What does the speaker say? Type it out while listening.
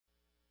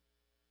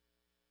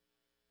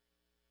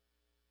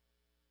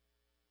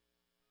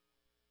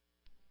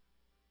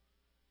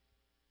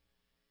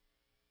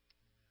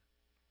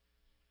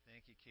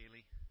Thank you,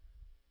 Kaylee.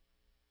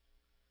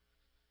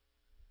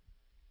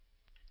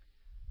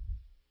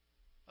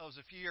 Well, it was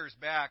a few years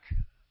back.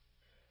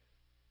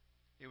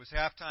 It was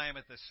halftime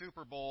at the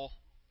Super Bowl.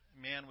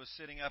 A man was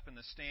sitting up in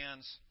the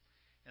stands,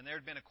 and there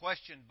had been a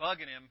question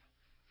bugging him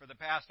for the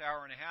past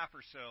hour and a half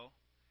or so.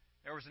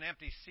 There was an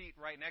empty seat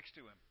right next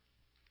to him.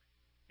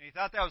 And he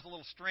thought that was a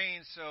little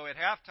strange, so at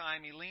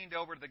halftime he leaned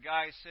over to the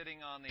guy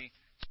sitting on the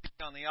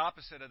seat on the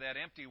opposite of that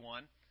empty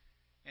one,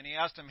 and he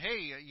asked him,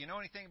 "Hey, you know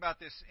anything about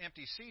this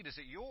empty seat? Is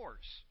it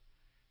yours?"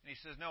 And he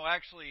says, "No,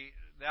 actually,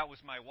 that was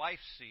my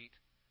wife's seat,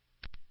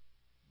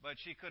 but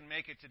she couldn't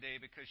make it today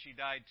because she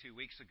died 2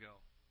 weeks ago."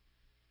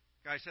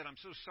 The guy said, "I'm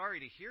so sorry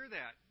to hear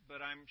that,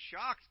 but I'm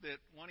shocked that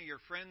one of your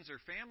friends or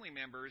family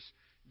members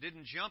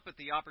didn't jump at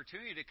the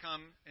opportunity to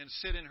come and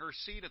sit in her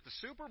seat at the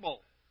Super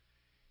Bowl."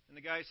 And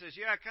the guy says,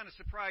 "Yeah, it kind of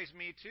surprised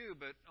me too,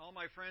 but all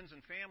my friends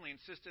and family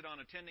insisted on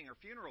attending her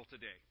funeral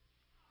today."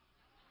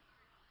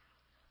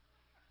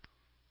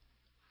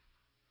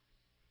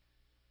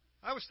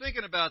 I was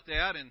thinking about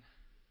that and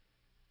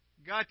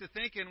got to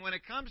thinking, when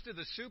it comes to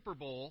the Super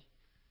Bowl,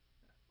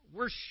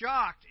 we're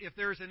shocked if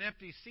there's an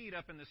empty seat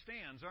up in the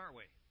stands, aren't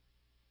we?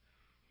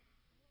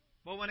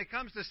 But when it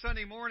comes to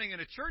Sunday morning in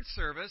a church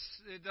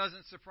service, it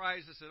doesn't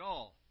surprise us at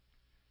all.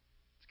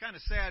 It's kind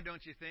of sad,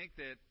 don't you think,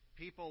 that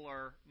people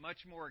are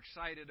much more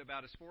excited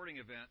about a sporting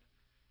event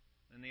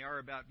than they are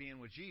about being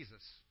with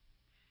Jesus.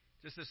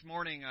 Just this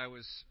morning, I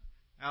was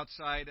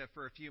outside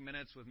for a few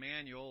minutes with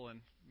Manuel,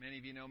 and many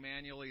of you know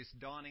Manuel. He's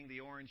donning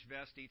the orange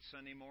vest each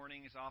Sunday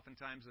morning. It's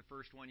oftentimes the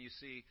first one you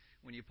see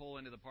when you pull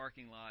into the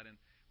parking lot. And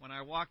when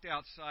I walked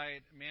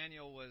outside,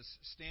 Manuel was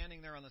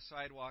standing there on the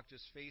sidewalk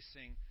just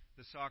facing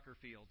the soccer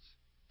fields.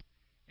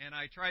 And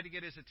I tried to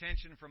get his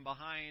attention from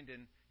behind,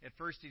 and at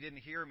first he didn't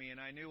hear me, and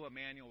I knew what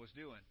Manuel was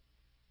doing.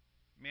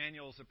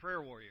 Manuel's a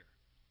prayer warrior,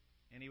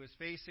 and he was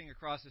facing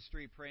across the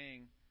street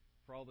praying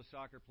for all the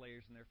soccer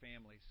players and their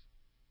families.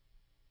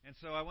 And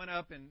so I went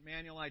up, and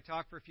Manuel and I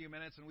talked for a few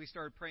minutes, and we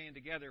started praying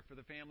together for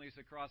the families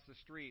across the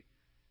street,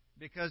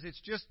 because it's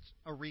just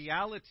a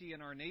reality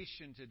in our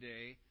nation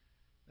today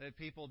that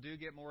people do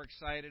get more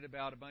excited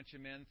about a bunch of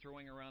men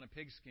throwing around a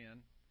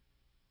pigskin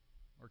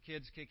or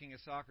kids kicking a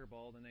soccer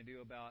ball than they do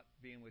about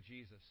being with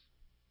Jesus.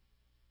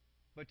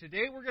 But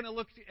today we're going to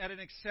look at an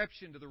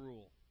exception to the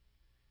rule.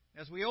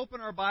 As we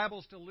open our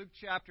Bibles to Luke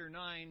chapter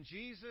 9,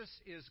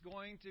 Jesus is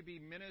going to be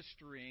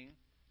ministering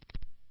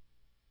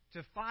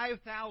to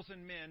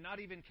 5,000 men, not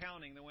even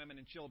counting the women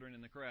and children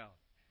in the crowd.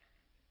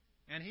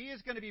 And He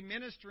is going to be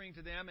ministering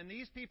to them, and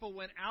these people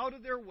went out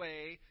of their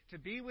way to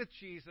be with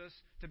Jesus,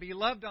 to be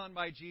loved on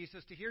by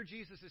Jesus, to hear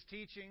Jesus'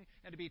 teaching,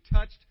 and to be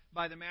touched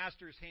by the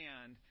Master's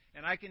hand.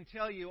 And I can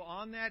tell you,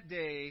 on that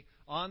day,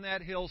 on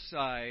that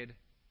hillside,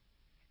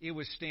 it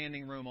was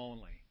standing room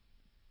only.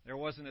 There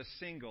wasn't a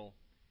single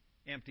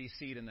empty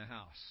seat in the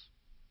house.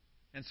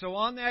 And so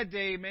on that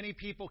day, many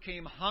people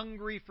came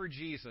hungry for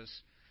Jesus.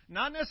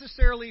 Not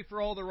necessarily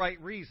for all the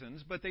right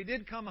reasons, but they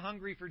did come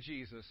hungry for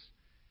Jesus.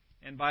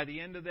 And by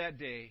the end of that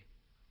day,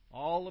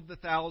 all of the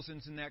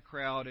thousands in that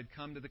crowd had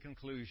come to the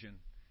conclusion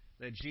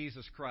that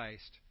Jesus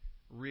Christ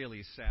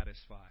really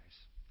satisfies.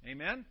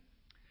 Amen?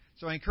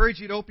 So I encourage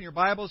you to open your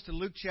Bibles to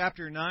Luke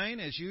chapter 9.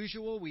 As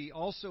usual, we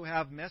also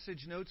have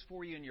message notes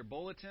for you in your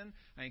bulletin.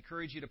 I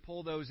encourage you to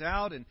pull those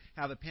out and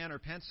have a pen or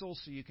pencil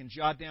so you can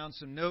jot down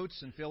some notes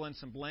and fill in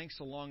some blanks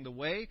along the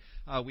way.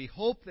 We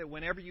hope that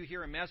whenever you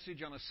hear a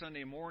message on a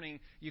Sunday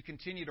morning, you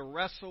continue to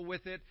wrestle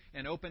with it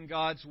and open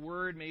God's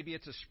Word. Maybe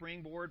it's a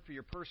springboard for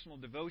your personal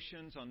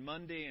devotions on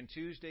Monday and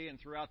Tuesday and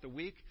throughout the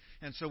week.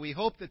 And so we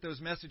hope that those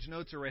message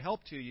notes are a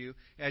help to you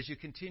as you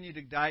continue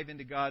to dive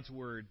into God's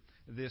Word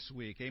this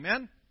week.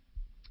 Amen?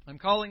 I'm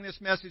calling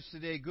this message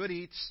today, Good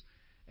Eats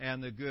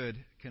and the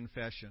Good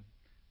Confession.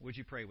 Would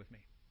you pray with me?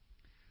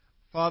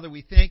 Father,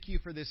 we thank you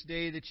for this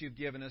day that you've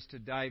given us to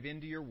dive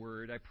into your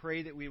word. I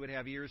pray that we would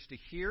have ears to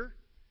hear,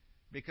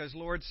 because,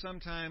 Lord,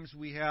 sometimes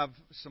we have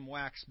some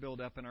wax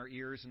build up in our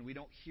ears and we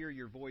don't hear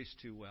your voice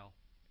too well.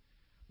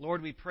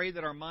 Lord, we pray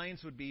that our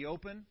minds would be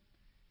open,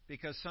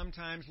 because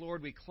sometimes,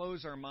 Lord, we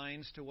close our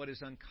minds to what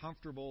is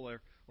uncomfortable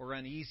or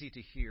uneasy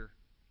to hear.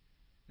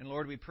 And,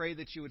 Lord, we pray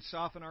that you would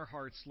soften our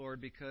hearts,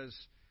 Lord, because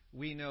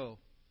we know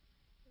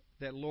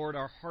that, Lord,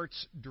 our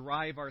hearts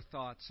drive our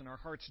thoughts and our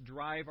hearts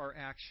drive our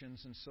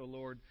actions. And so,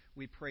 Lord,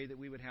 we pray that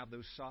we would have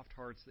those soft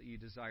hearts that you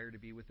desire to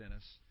be within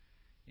us.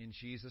 In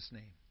Jesus'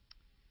 name,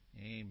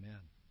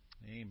 amen.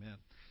 Amen.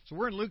 So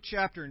we're in Luke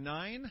chapter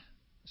 9,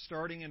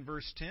 starting in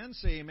verse 10.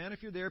 Say amen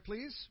if you're there,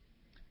 please.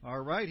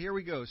 All right, here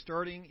we go,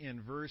 starting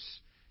in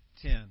verse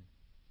 10.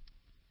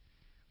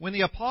 When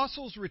the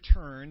apostles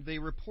returned, they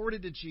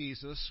reported to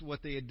Jesus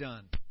what they had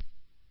done.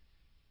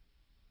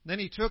 Then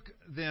he took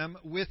them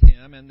with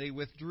him, and they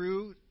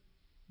withdrew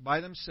by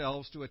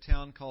themselves to a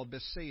town called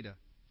Bethsaida.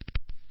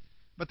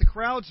 But the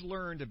crowds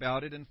learned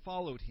about it and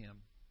followed him.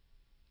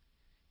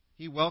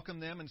 He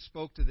welcomed them and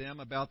spoke to them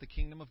about the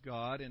kingdom of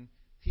God and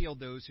healed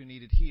those who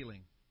needed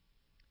healing.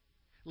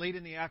 Late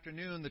in the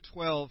afternoon, the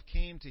 12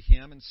 came to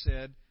him and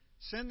said,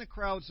 Send the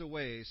crowds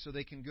away so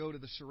they can go to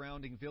the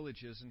surrounding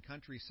villages and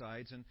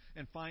countrysides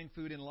and find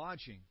food and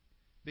lodging,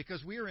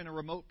 because we are in a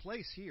remote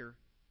place here."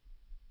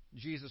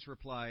 Jesus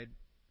replied,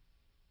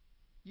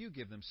 "You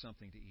give them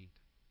something to eat."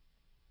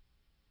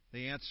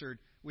 They answered,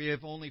 "We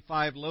have only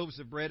 5 loaves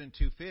of bread and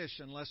 2 fish.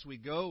 Unless we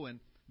go and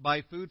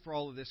buy food for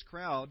all of this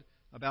crowd,"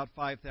 about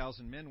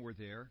 5,000 men were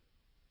there.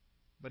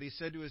 But he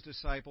said to his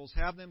disciples,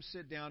 "Have them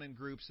sit down in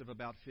groups of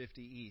about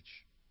 50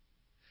 each."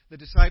 The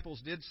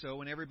disciples did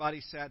so, and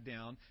everybody sat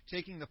down.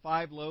 Taking the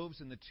 5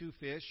 loaves and the 2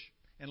 fish,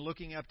 and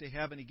looking up to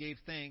heaven, he gave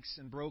thanks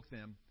and broke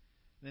them.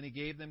 Then he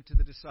gave them to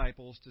the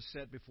disciples to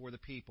set before the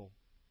people.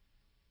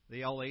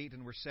 They all ate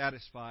and were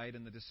satisfied,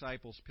 and the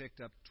disciples picked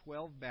up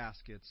 12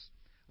 baskets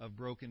of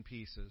broken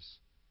pieces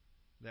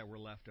that were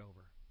left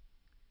over.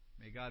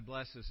 May God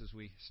bless us as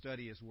we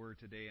study His Word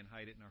today and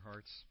hide it in our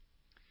hearts.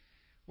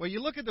 Well,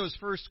 you look at those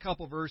first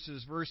couple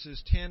verses,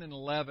 verses 10 and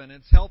 11,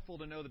 it's helpful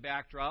to know the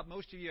backdrop.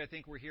 Most of you, I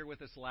think, were here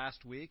with us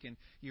last week, and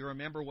you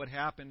remember what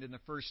happened in the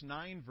first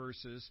 9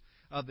 verses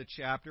of the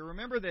chapter.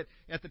 Remember that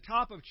at the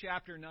top of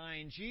chapter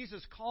 9,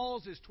 Jesus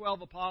calls His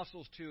 12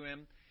 apostles to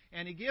Him,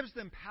 and He gives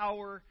them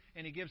power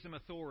and He gives them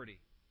authority.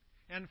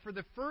 And for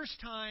the first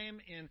time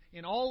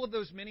in all of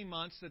those many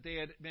months that they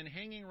had been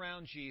hanging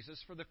around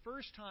Jesus, for the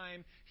first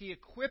time, He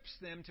equips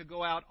them to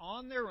go out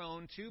on their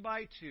own, 2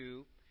 by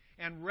 2,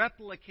 and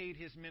replicate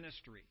His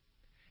ministry.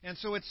 And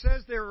so it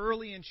says there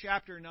early in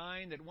chapter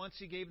 9 that once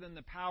He gave them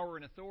the power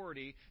and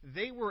authority,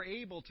 they were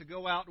able to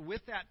go out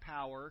with that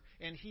power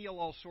and heal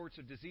all sorts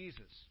of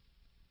diseases.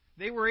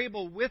 They were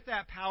able, with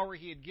that power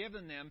He had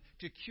given them,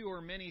 to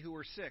cure many who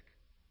were sick.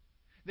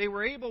 They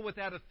were able, with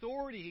that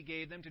authority He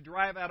gave them, to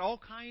drive out all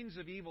kinds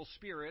of evil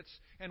spirits,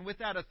 and with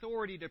that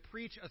authority to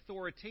preach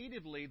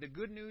authoritatively the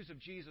good news of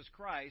Jesus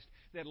Christ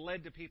that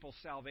led to people's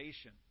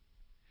salvation.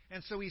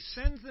 And so He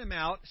sends them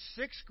out,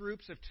 6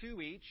 groups of 2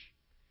 each,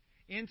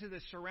 into the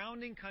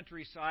surrounding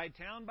countryside,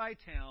 town by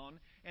town,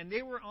 and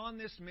they were on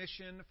this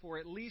mission for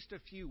at least a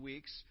few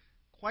weeks,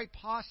 quite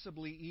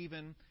possibly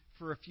even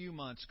for a few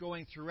months,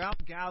 going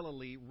throughout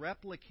Galilee,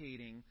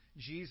 replicating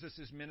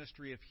Jesus'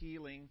 ministry of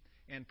healing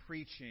and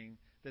preaching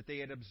that they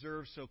had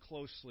observed so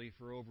closely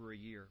for over a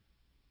year.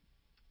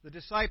 The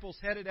disciples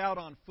headed out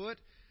on foot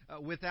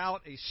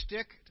without a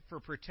stick for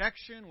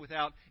protection,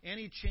 without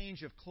any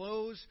change of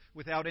clothes,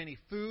 without any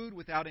food,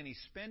 without any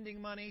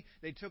spending money.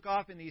 They took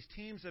off in these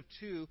teams of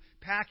 2,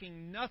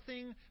 packing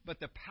nothing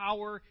but the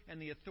power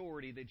and the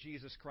authority that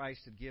Jesus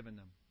Christ had given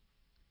them.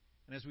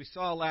 And as we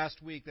saw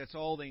last week, that's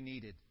all they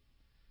needed.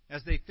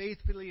 As they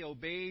faithfully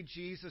obeyed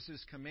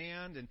Jesus'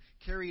 command and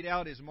carried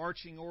out His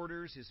marching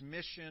orders, His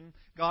mission,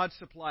 God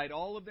supplied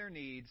all of their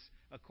needs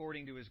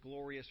according to His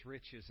glorious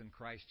riches in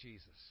Christ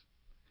Jesus.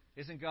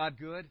 Isn't God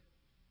good?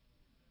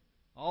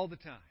 All the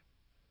time.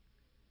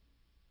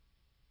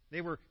 They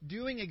were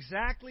doing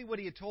exactly what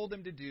He had told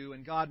them to do,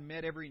 and God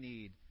met every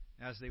need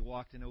as they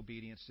walked in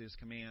obedience to His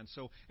command.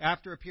 So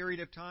after a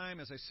period of time,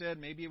 as I said,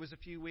 maybe it was a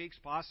few weeks,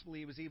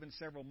 possibly it was even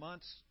several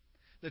months,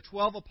 the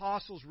 12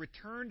 apostles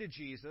returned to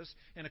Jesus,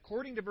 and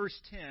according to verse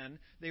 10,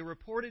 they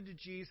reported to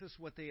Jesus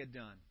what they had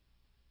done.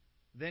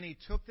 Then He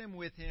took them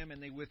with Him,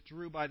 and they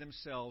withdrew by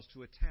themselves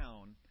to a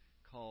town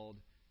called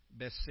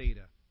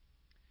Bethsaida.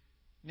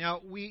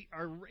 Now, we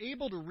are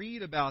able to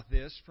read about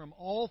this from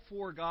all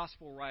 4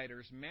 gospel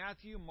writers.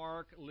 Matthew,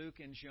 Mark, Luke,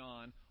 and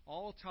John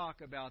all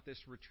talk about this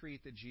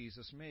retreat that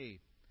Jesus made.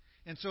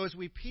 And so as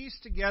we piece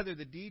together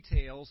the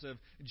details of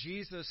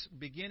Jesus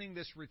beginning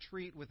this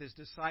retreat with His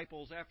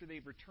disciples after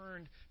they've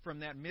returned from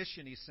that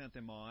mission He sent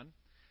them on,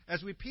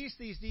 as we piece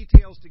these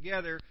details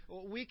together,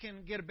 we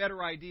can get a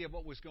better idea of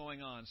what was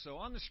going on. So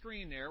on the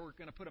screen there, we're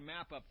going to put a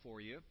map up for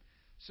you.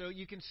 So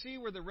you can see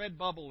where the red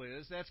bubble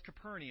is. That's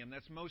Capernaum.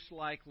 That's most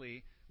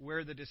likely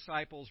where the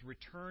disciples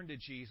returned to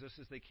Jesus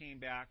as they came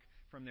back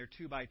from their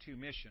 2 by 2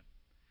 mission.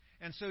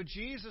 And so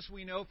Jesus,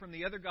 we know from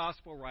the other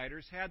gospel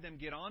writers, had them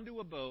get onto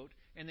a boat,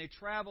 and they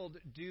traveled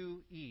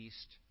due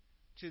east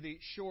to the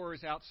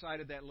shores outside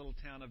of that little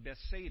town of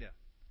Bethsaida.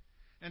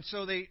 And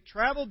so they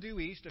traveled due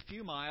east a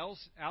few miles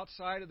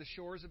outside of the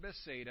shores of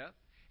Bethsaida,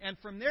 and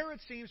from there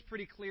it seems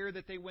pretty clear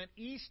that they went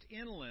east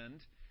inland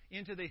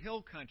into the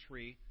hill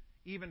country,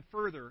 even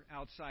further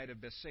outside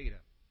of Bethsaida.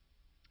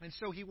 And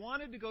so He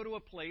wanted to go to a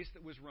place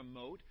that was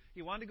remote.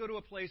 He wanted to go to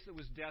a place that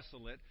was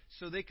desolate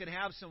so they could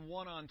have some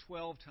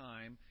 1-on-12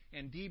 time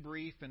and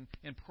debrief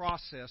and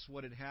process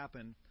what had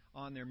happened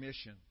on their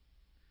mission.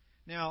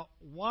 Now,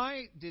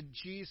 why did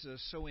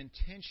Jesus so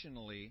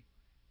intentionally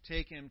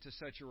take him to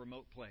such a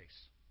remote place?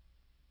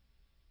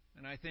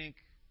 And I think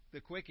the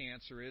quick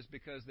answer is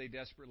because they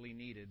desperately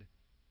needed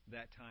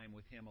that time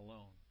with Him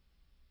alone,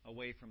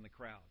 away from the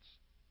crowds.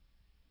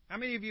 How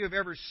many of you have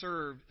ever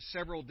served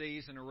several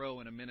days in a row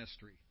in a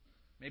ministry?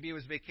 Maybe it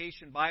was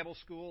Vacation Bible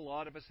School. A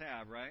lot of us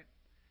have, right?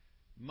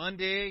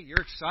 Monday,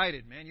 you're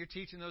excited, man. You're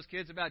teaching those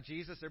kids about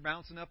Jesus. They're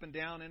bouncing up and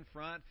down in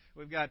front.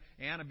 We've got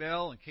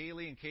Annabelle and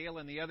Kaylee and Kayla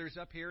and the others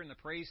up here in the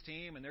praise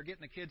team, and they're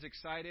getting the kids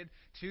excited.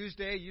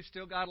 Tuesday, you've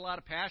still got a lot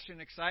of passion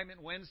and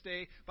excitement.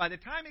 Wednesday, by the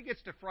time it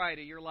gets to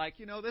Friday, you're like,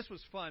 this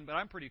was fun, but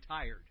I'm pretty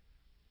tired.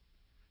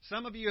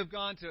 Some of you have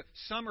gone to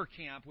summer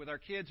camp with our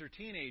kids or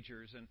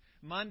teenagers, and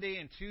Monday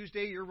and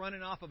Tuesday you're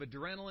running off of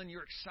adrenaline,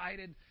 you're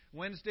excited.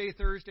 Wednesday,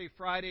 Thursday,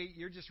 Friday,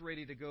 you're just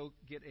ready to go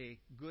get a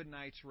good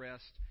night's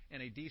rest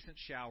and a decent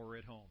shower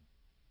at home.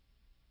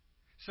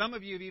 Some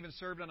of you have even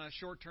served on a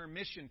short-term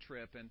mission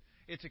trip, and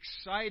it's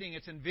exciting,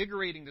 it's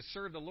invigorating to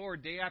serve the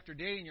Lord day after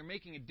day, and you're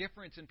making a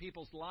difference in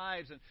people's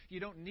lives, and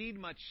you don't need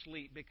much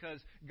sleep because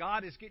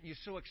God is getting you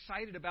so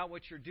excited about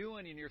what you're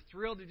doing, and you're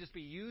thrilled to just be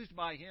used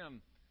by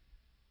Him.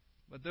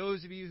 But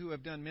those of you who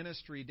have done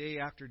ministry day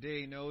after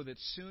day know that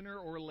sooner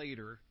or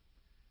later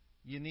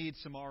you need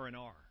some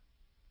R&R.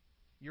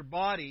 Your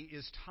body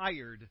is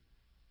tired,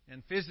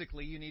 and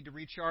physically you need to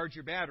recharge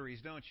your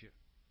batteries, don't you?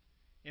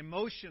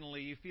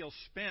 Emotionally, you feel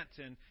spent,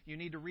 and you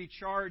need to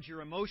recharge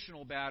your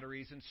emotional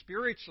batteries. And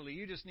spiritually,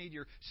 you just need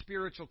your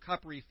spiritual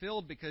cup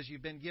refilled because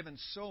you've been given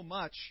so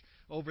much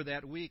over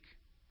that week.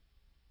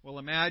 Well,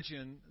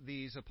 imagine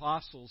these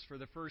apostles, for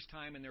the first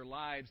time in their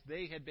lives,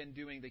 they had been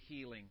doing the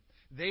healing.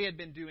 They had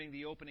been doing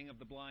the opening of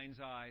the blind's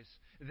eyes.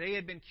 They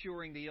had been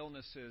curing the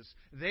illnesses.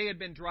 They had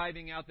been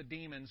driving out the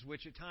demons,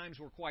 which at times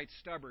were quite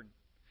stubborn.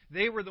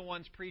 They were the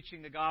ones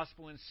preaching the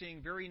gospel and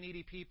seeing very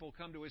needy people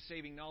come to a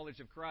saving knowledge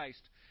of Christ.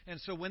 And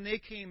so when they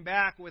came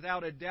back,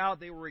 without a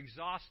doubt, they were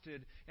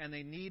exhausted and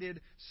they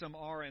needed some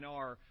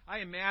R&R. I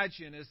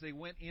imagine as they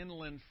went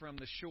inland from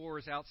the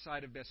shores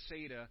outside of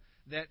Bethsaida,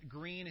 that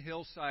green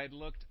hillside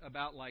looked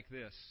about like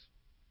this.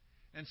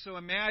 And so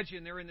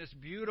imagine they're in this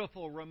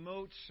beautiful,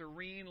 remote,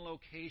 serene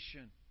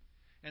location.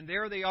 And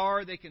there they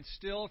are. They can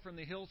still, from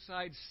the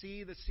hillside,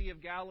 see the Sea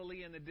of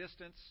Galilee in the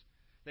distance.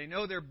 They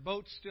know their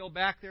boat's still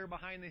back there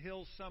behind the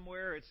hills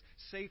somewhere. It's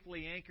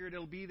safely anchored.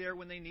 It'll be there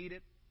when they need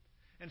it.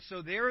 And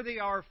so there they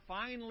are,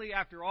 finally,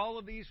 after all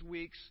of these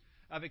weeks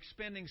of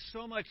expending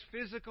so much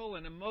physical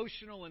and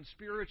emotional and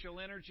spiritual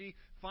energy,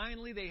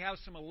 finally they have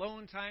some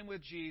alone time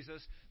with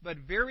Jesus. But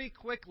very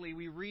quickly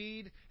we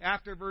read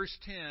after verse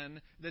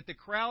 10 that the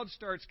crowd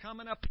starts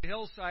coming up the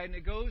hillside, and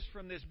it goes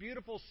from this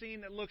beautiful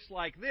scene that looks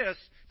like this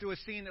to a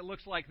scene that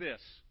looks like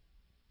this.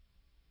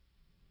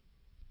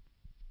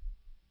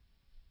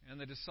 And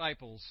the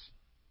disciples'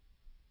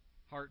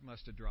 heart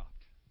must have dropped.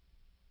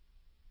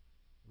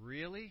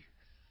 Really?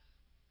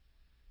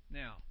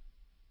 Now,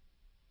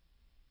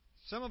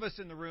 some of us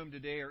in the room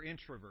today are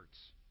introverts.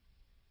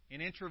 An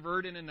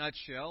introvert, in a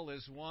nutshell,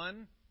 is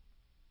one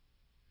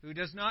who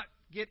does not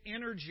get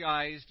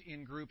energized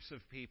in groups of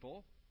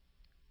people.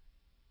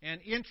 An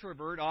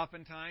introvert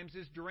oftentimes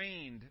is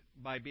drained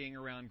by being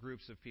around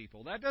groups of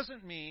people. That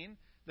doesn't mean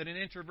that an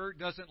introvert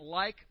doesn't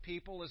like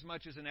people as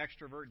much as an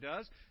extrovert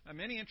does.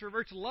 Many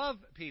introverts love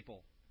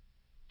people.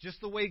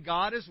 Just the way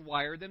God has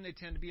wired them, they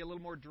tend to be a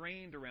little more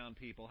drained around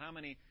people. How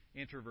many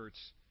introverts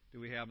do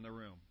we have in the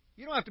room?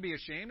 You don't have to be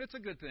ashamed. It's a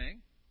good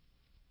thing.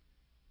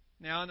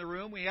 Now, in the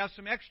room, we have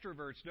some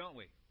extroverts, don't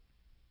we?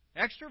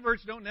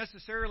 Extroverts don't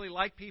necessarily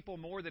like people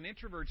more than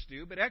introverts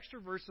do, but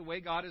extroverts, the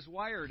way God has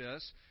wired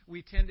us,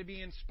 we tend to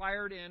be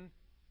inspired and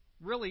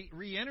really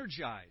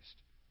re-energized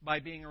by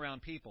being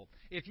around people.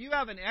 If you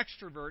have an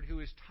extrovert who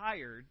is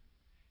tired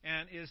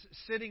and is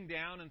sitting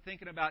down and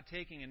thinking about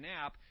taking a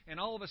nap, and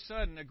all of a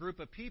sudden a group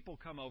of people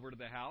come over to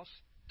the house,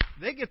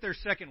 they get their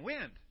second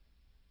wind.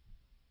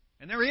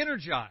 And they're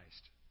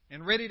energized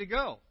and ready to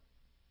go.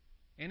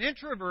 An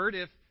introvert,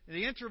 if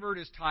the introvert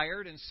is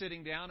tired and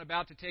sitting down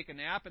about to take a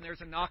nap and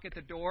there's a knock at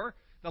the door,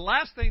 the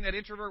last thing that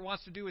introvert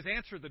wants to do is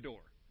answer the door.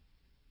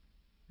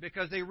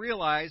 Because they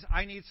realize,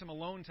 I need some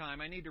alone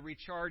time. I need to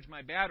recharge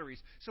my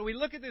batteries. So we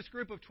look at this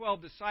group of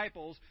 12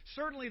 disciples.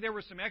 Certainly there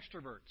were some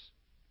extroverts.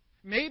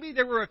 Maybe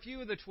there were a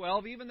few of the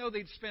 12, even though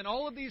they'd spent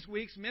all of these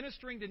weeks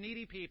ministering to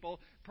needy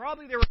people,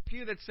 probably there were a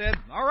few that said,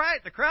 all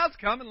right, the crowd's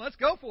coming, let's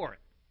go for it.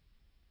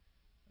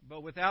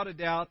 But without a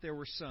doubt, there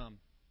were some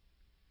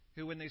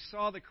who, when they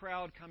saw the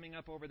crowd coming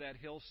up over that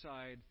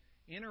hillside,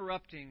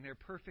 interrupting their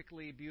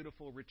perfectly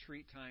beautiful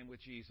retreat time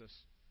with Jesus,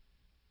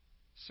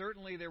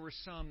 certainly there were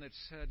some that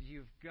said,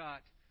 you've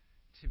got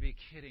to be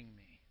kidding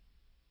me.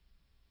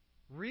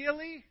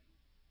 Really?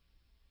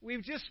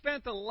 We've just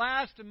spent the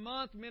last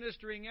month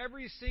ministering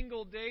every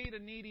single day to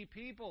needy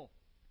people.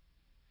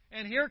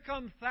 And here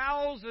come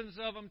thousands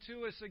of them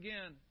to us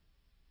again.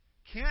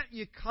 Can't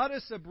you cut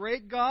us a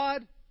break,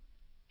 God?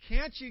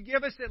 Can't you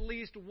give us at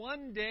least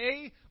one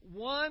day,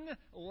 one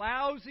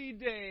lousy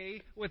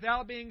day,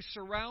 without being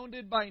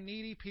surrounded by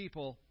needy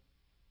people?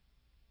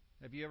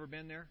 Have you ever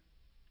been there?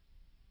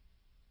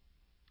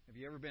 Have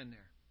you ever been there?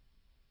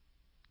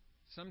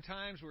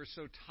 Sometimes we're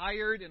so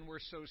tired and we're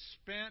so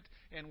spent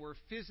and we're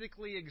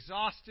physically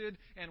exhausted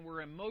and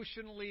we're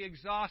emotionally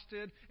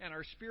exhausted and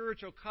our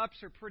spiritual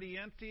cups are pretty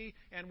empty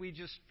and we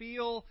just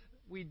feel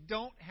we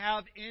don't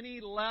have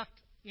any left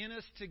in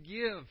us to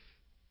give.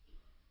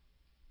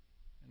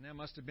 And that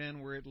must have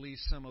been where at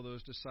least some of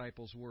those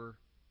disciples were.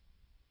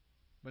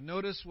 But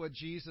notice what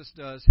Jesus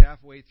does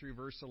halfway through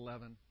verse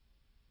 11.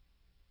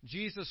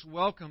 Jesus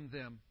welcomed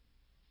them,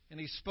 and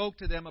He spoke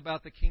to them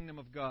about the kingdom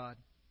of God,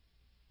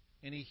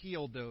 and He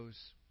healed those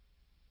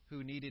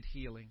who needed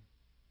healing.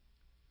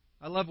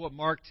 I love what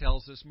Mark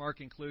tells us.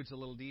 Mark includes a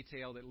little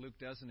detail that Luke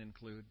doesn't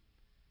include.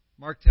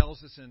 Mark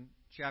tells us in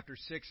chapter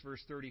 6,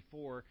 verse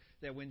 34,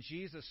 that when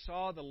Jesus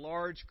saw the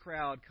large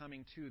crowd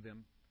coming to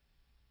them,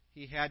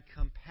 He had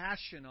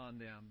compassion on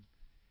them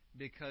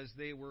because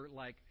they were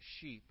like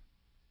sheep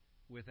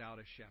without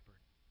a shepherd.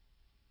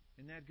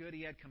 Isn't that good?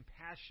 He had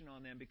compassion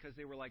on them because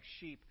they were like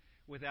sheep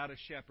without a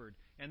shepherd.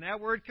 And that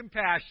word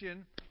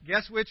compassion,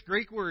 guess which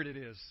Greek word it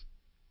is?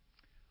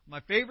 My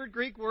favorite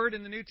Greek word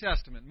in the New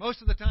Testament.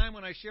 Most of the time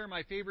when I share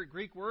my favorite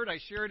Greek word, I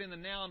share it in the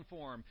noun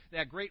form.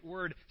 That great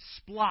word,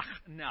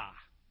 splachna.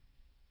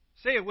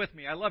 Say it with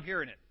me. I love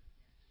hearing it.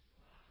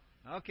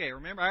 Okay,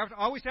 remember, I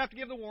always have to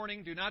give the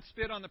warning, do not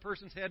spit on the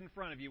person's head in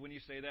front of you when you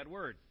say that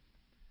word.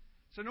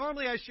 So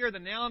normally I share the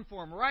noun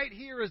form. Right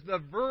here is the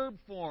verb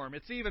form.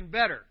 It's even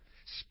better.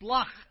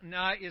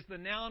 Splachna is the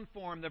noun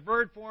form. The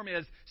verb form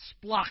is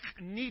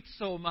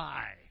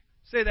splachnitsomai.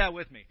 Say that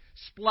with me.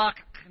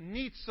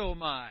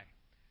 Splachnitsomai.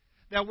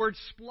 That word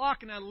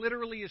splachna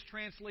literally is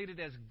translated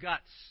as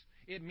guts.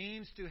 It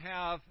means to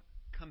have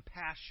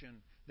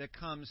compassion that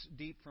comes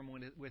deep from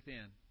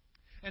within.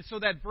 And so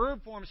that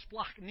verb form,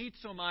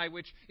 splachnitsomai,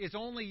 which is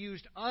only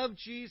used of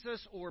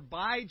Jesus or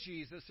by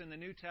Jesus in the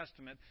New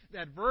Testament,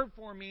 that verb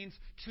form means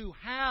to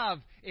have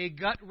a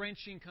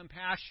gut-wrenching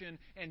compassion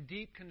and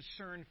deep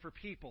concern for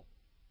people.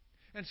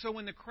 And so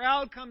when the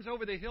crowd comes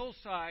over the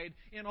hillside,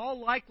 in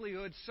all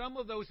likelihood, some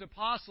of those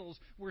apostles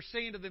were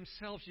saying to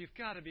themselves, "You've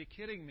got to be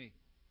kidding me.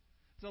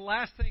 The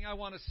last thing I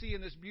want to see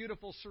in this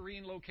beautiful,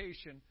 serene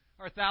location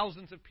are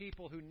thousands of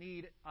people who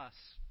need us."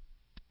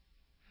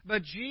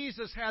 But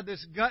Jesus had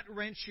this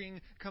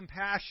gut-wrenching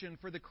compassion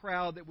for the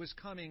crowd that was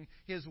coming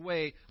His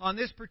way. On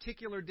this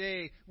particular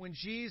day, when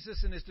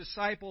Jesus and His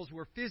disciples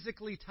were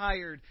physically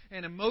tired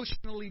and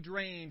emotionally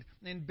drained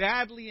and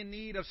badly in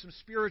need of some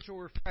spiritual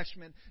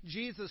refreshment,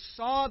 Jesus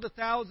saw the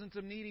thousands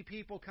of needy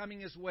people coming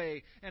His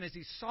way. And as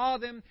He saw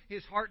them,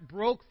 His heart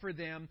broke for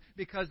them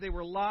because they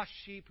were lost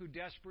sheep who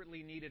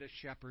desperately needed a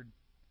shepherd.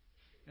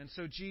 And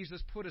so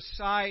Jesus put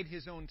aside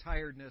His own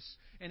tiredness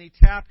and He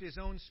tapped His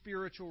own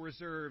spiritual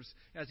reserves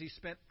as He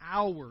spent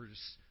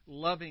hours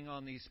loving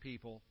on these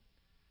people.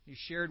 He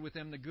shared with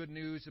them the good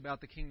news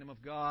about the kingdom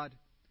of God,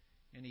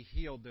 and He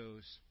healed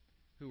those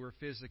who were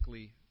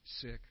physically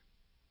sick.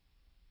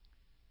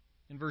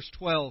 In verse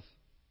 12,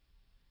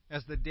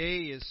 as the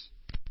day is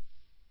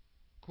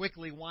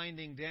quickly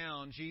winding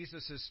down,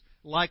 Jesus is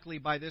likely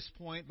by this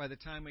point, by the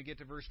time we get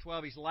to verse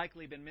 12, He's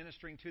likely been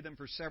ministering to them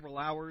for several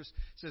hours.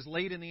 It says,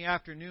 late in the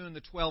afternoon,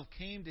 the 12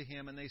 came to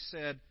Him and they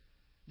said,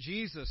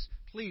 "Jesus,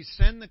 please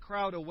send the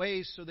crowd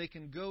away so they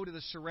can go to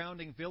the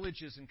surrounding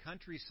villages and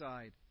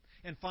countryside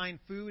and find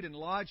food and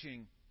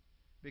lodging,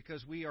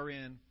 because we are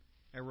in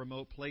a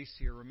remote place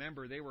here."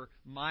 Remember, they were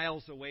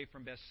miles away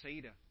from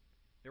Bethsaida.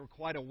 They were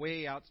quite a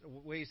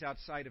ways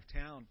outside of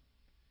town.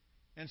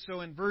 And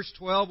so in verse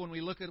 12, when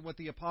we look at what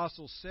the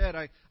apostles said,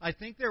 I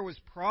think there was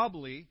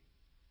probably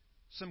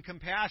some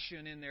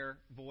compassion in their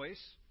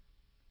voice.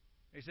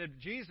 They said,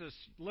 "Jesus,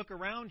 look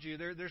around you.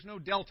 There's no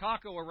Del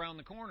Taco around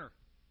the corner.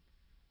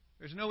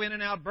 There's no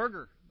In-N-Out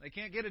Burger. They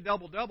can't get a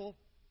double-double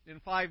in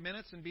 5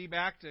 minutes and be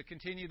back to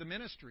continue the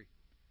ministry.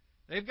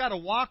 They've got to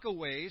walk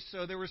away."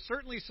 So there was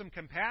certainly some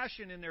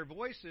compassion in their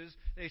voices.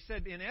 They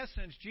said, in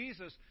essence,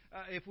 "Jesus,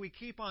 if we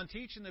keep on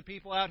teaching the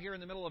people out here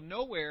in the middle of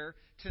nowhere,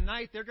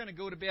 tonight they're going to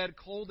go to bed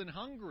cold and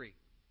hungry.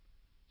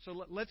 So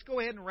let's go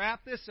ahead and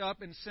wrap this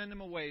up and send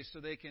them away so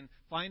they can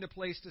find a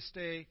place to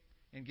stay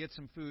and get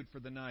some food for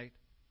the night."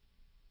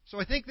 So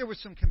I think there was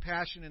some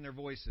compassion in their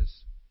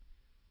voices.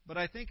 But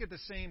I think at the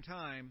same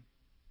time,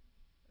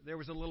 there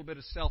was a little bit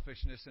of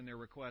selfishness in their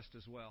request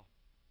as well.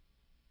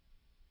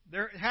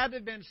 There had to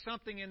have been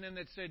something in them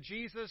that said,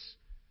 "Jesus,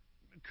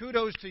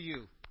 kudos to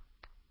you.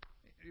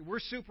 We're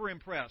super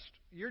impressed.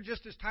 You're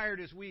just as tired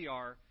as we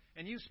are,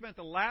 and you've spent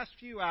the last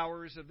few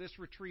hours of this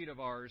retreat of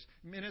ours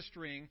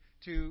ministering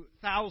to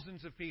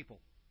thousands of people.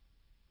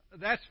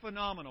 That's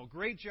phenomenal.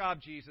 Great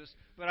job, Jesus.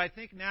 But I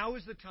think now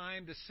is the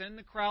time to send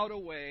the crowd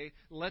away,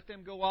 let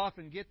them go off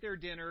and get their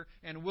dinner,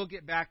 and we'll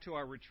get back to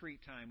our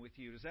retreat time with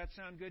you." Does that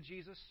sound good,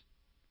 Jesus?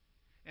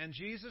 And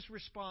Jesus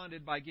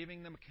responded by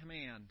giving them a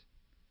command.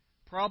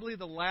 Probably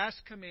the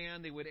last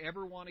command they would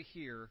ever want to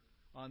hear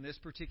on this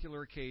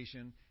particular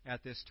occasion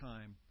at this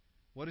time.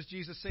 What does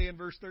Jesus say in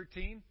verse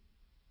 13?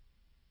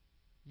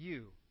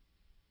 "You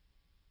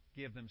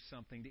give them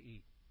something to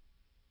eat."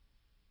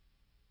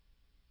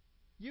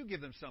 You give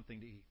them something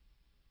to eat.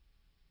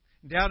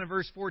 Down in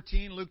verse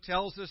 14, Luke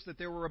tells us that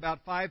there were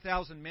about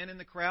 5,000 men in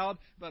the crowd,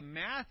 but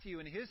Matthew,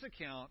 in his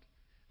account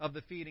of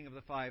the feeding of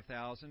the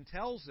 5,000,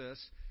 tells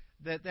us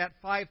that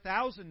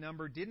 5,000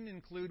 number didn't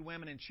include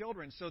women and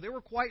children. So there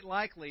were quite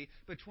likely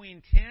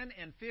between 10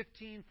 and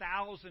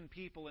 15,000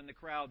 people in the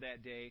crowd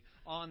that day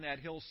on that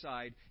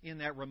hillside in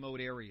that remote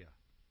area.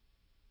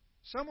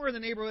 Somewhere in the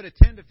neighborhood of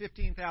 10 to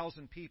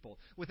 15,000 people.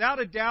 Without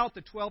a doubt,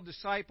 the 12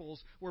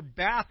 disciples were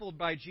baffled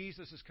by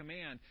Jesus'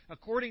 command.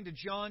 According to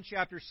John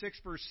chapter 6,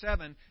 verse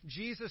 7,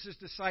 Jesus'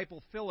 disciple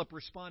Philip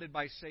responded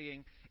by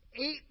saying,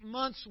 8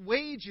 months'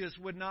 wages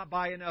would not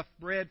buy enough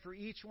bread for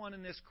each one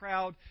in this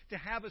crowd to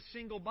have a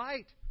single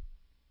bite.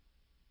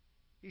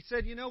 He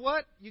said, you know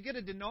what? You get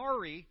a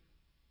denarii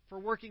for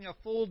working a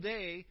full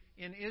day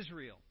in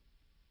Israel.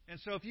 And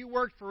so if you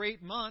worked for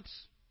 8 months,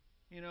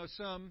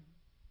 some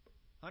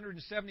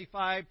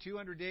 175,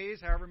 200 days,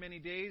 however many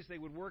days they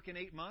would work in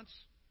 8 months,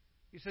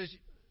 he says,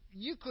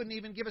 you couldn't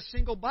even give a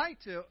single bite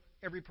to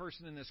every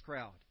person in this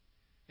crowd.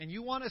 And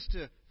you want us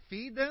to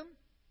feed them?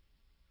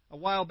 A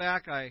while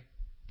back I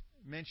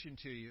mentioned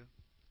to you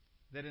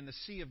that in the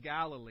Sea of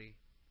Galilee,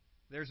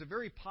 there's a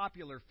very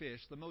popular fish,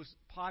 the most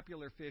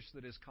popular fish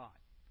that is caught.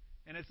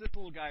 And it's this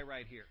little guy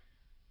right here.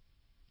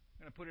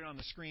 I'm going to put it on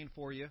the screen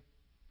for you.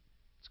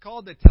 It's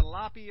called the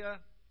Tilapia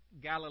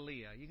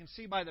Galilea. You can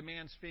see by the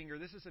man's finger,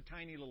 this is a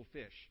tiny little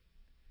fish.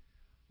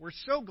 We're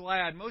so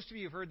glad, most of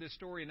you have heard this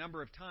story a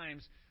number of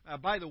times.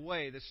 By the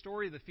way, the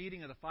story of the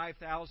feeding of the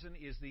 5,000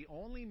 is the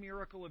only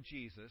miracle of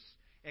Jesus,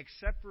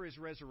 except for His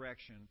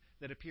resurrection,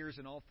 that appears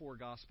in all 4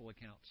 gospel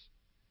accounts.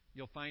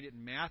 You'll find it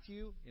in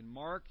Matthew, in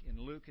Mark, in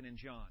Luke, and in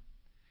John.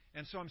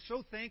 And so I'm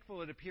so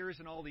thankful it appears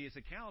in all these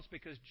accounts,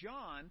 because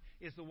John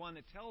is the one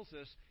that tells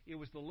us it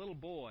was the little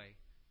boy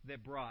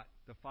that brought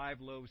the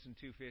 5 loaves and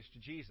 2 fish to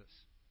Jesus.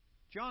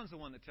 John's the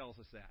one that tells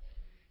us that.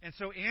 And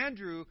so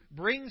Andrew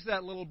brings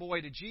that little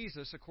boy to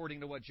Jesus,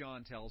 according to what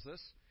John tells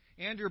us.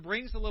 Andrew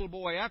brings the little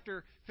boy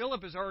after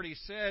Philip has already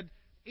said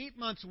 8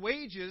 months'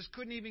 wages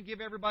couldn't even give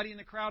everybody in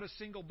the crowd a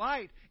single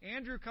bite.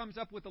 Andrew comes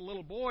up with the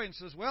little boy and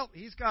says, well,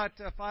 he's got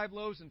 5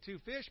 loaves and 2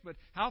 fish, but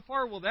how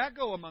far will that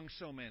go among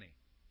so many?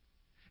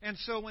 And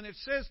so when it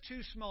says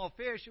 2 small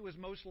fish, it was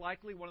most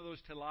likely one of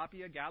those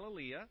Tilapia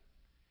Galilea.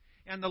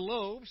 And the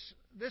loaves,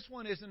 this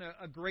one isn't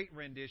a great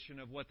rendition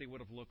of what they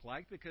would have looked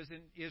like, because in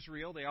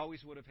Israel they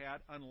always would have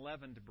had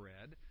unleavened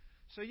bread.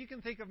 So you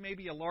can think of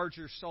maybe a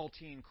larger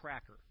saltine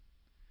cracker.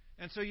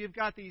 And so you've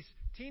got these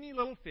teeny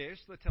little fish,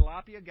 the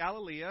Tilapia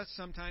Galilea,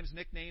 sometimes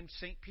nicknamed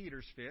St.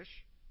 Peter's fish,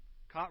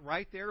 caught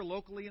right there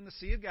locally in the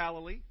Sea of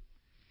Galilee.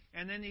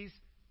 And then these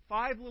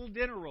 5 little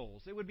dinner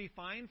rolls. It would be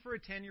fine for a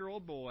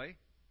 10-year-old boy,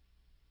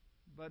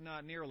 but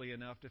not nearly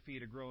enough to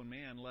feed a grown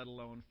man, let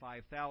alone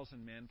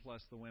 5,000 men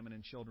plus the women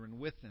and children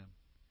with them.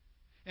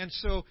 And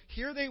so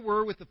here they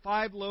were with the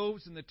 5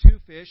 loaves and the 2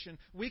 fish, and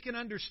we can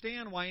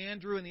understand why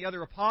Andrew and the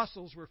other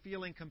apostles were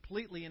feeling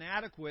completely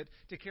inadequate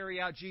to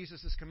carry out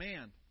Jesus'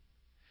 command.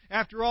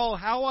 After all,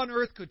 how on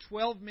earth could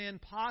 12 men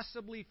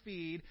possibly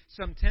feed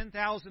some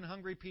 10,000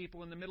 hungry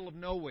people in the middle of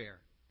nowhere?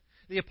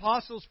 The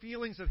apostles'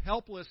 feelings of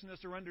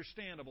helplessness are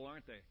understandable,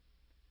 aren't they?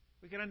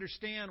 We can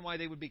understand why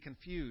they would be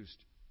confused.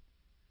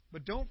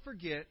 But don't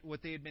forget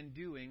what they had been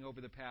doing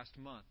over the past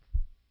month.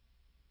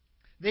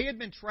 They had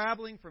been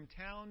traveling from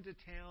town to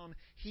town,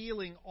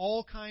 healing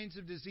all kinds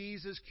of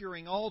diseases,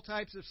 curing all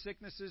types of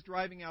sicknesses,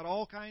 driving out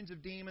all kinds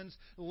of demons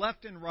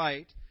left and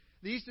right.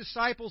 These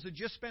disciples had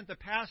just spent the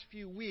past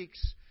few weeks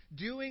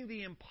doing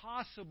the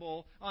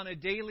impossible on a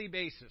daily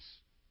basis.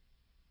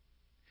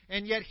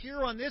 And yet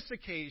here on this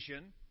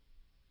occasion,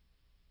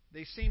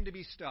 they seem to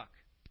be stuck,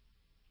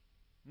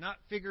 not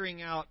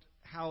figuring out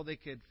how they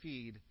could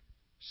feed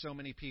so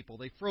many people.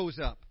 They froze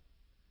up.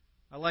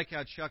 I like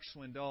how Chuck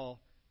Swindoll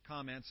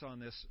comments on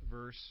this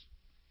verse.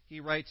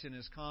 He writes in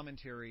his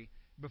commentary,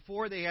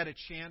 before they had a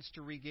chance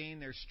to regain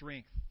their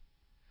strength,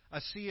 a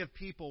sea of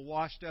people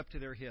washed up to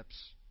their hips,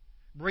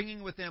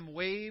 bringing with them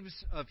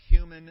waves of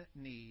human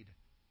need.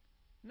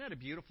 Isn't that a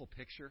beautiful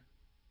picture?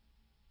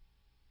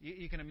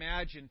 You can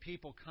imagine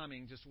people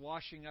coming, just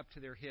washing up to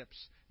their hips,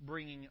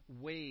 bringing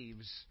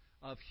waves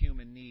of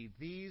human need.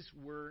 These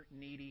were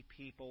needy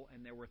people,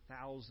 and there were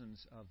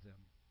thousands of them.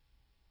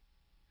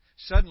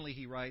 Suddenly,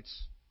 he writes,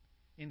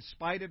 in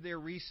spite of their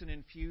recent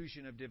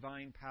infusion of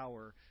divine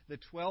power, the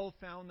 12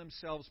 found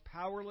themselves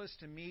powerless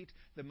to meet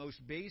the most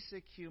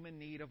basic human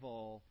need of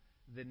all,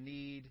 the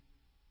need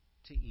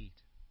to eat.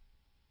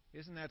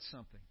 Isn't that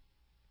something?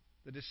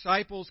 The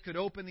disciples could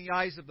open the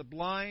eyes of the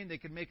blind, they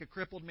could make a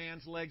crippled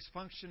man's legs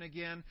function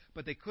again,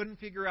 but they couldn't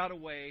figure out a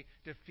way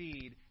to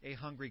feed a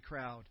hungry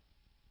crowd.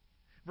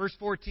 Verse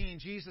 14,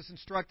 Jesus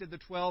instructed the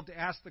 12 to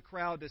ask the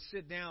crowd to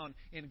sit down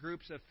in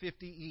groups of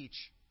 50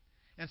 each.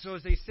 And so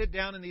as they sit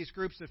down in these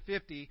groups of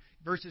 50,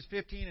 verses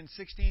 15 and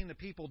 16, the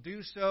people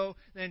do so.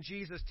 Then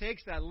Jesus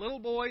takes that little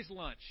boy's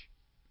lunch.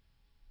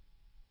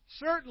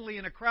 Certainly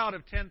in a crowd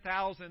of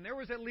 10,000, there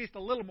was at least a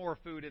little more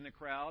food in the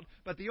crowd,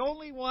 but the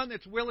only one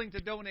that's willing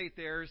to donate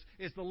theirs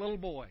is the little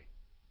boy.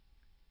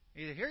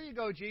 He said, here you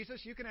go,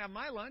 Jesus, you can have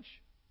my lunch.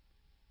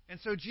 And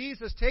so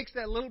Jesus takes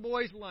that little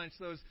boy's lunch,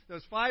 those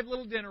 5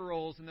 little dinner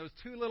rolls and those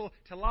 2 little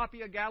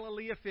Tilapia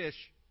Galilea fish,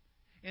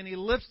 and He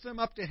lifts them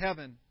up to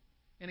heaven,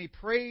 and He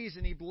prays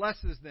and He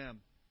blesses them.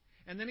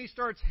 And then He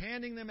starts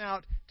handing them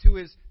out to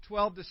His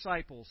 12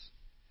 disciples.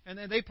 And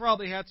then they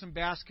probably had some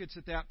baskets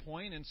at that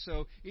point, and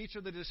so each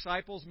of the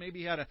disciples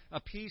maybe had a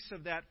piece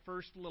of that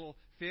first little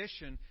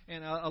fish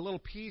and a little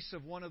piece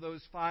of one of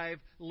those 5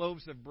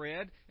 loaves of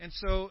bread. And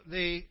so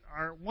they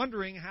are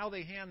wondering how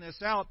they hand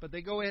this out, but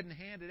they go ahead and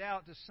hand it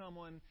out to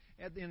someone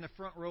in the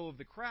front row of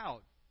the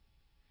crowd.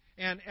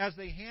 And as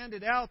they hand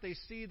it out, they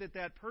see that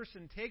that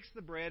person takes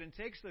the bread and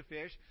takes the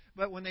fish,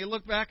 but when they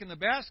look back in the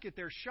basket,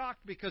 they're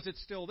shocked because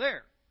it's still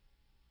there.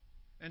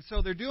 And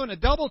so they're doing a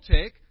double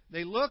take.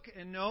 They look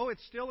and know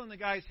it's still in the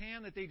guy's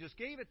hand that they just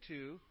gave it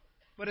to,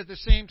 but at the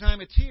same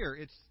time it's here.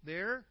 It's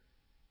there,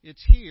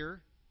 it's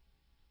here.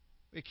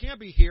 It can't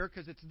be here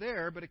because it's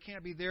there, but it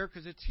can't be there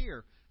because it's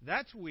here.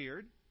 That's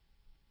weird.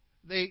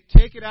 They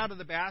take it out of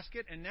the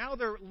basket, and now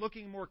they're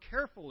looking more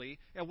carefully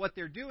at what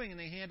they're doing, and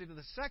they hand it to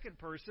the second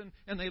person,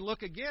 and they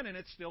look again, and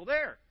it's still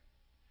there.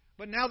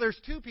 But now there's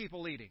two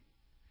people eating.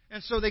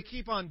 And so they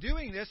keep on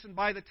doing this, and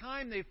by the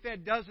time they've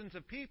fed dozens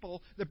of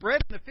people, the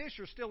bread and the fish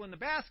are still in the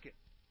basket.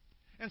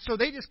 And so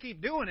they just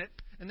keep doing it,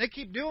 and they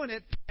keep doing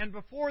it, and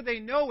before they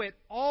know it,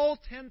 all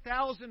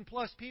 10,000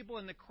 plus people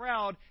in the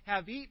crowd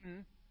have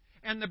eaten,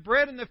 and the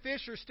bread and the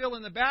fish are still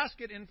in the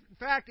basket. In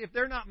fact, if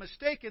they're not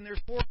mistaken,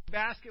 there's more in the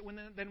basket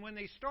than when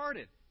they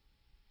started.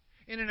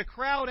 And in a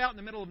crowd out in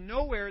the middle of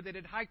nowhere that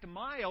had hiked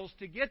miles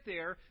to get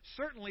there,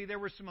 certainly there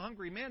were some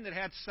hungry men that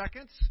had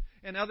seconds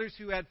and others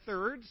who had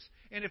thirds.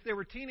 And if there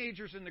were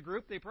teenagers in the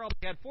group, they probably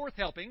had fourth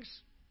helpings.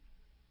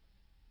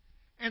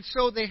 And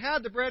so they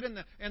had the bread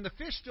and the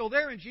fish still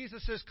there, and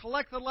Jesus says,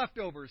 collect the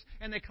leftovers.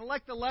 And they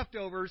collect the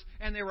leftovers,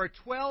 and there are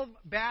 12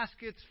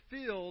 baskets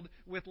filled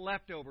with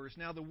leftovers.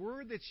 Now, the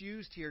word that's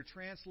used here,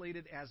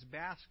 translated as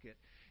basket,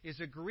 is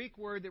a Greek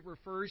word that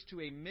refers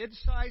to a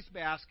mid-sized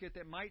basket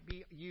that might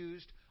be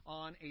used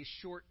on a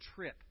short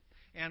trip.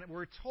 And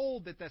we're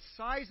told that the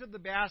size of the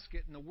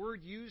basket, and the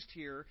word used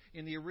here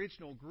in the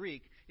original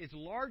Greek, is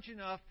large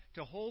enough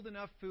to hold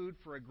enough food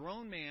for a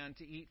grown man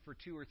to eat for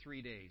 2 or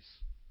 3 days.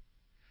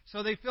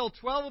 So they filled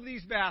 12 of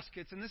these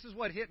baskets, and this is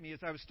what hit me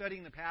as I was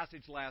studying the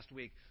passage last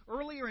week.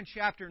 Earlier in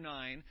chapter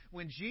 9,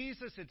 when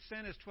Jesus had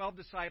sent his 12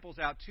 disciples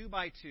out 2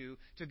 by 2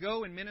 to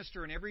go and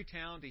minister in every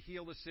town to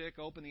heal the sick,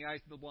 open the eyes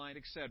of the blind,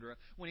 etc.,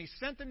 when he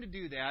sent them to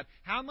do that,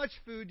 how much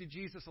food did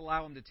Jesus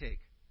allow them to take?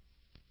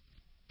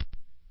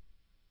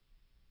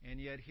 And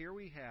yet here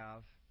we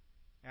have,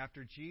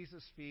 after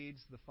Jesus feeds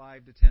the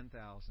 5 to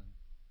 10,000,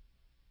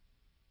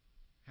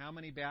 how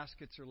many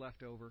baskets are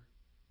left over?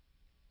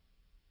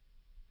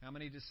 How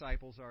many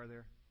disciples are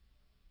there?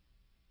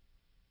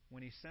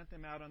 When he sent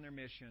them out on their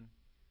mission,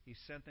 he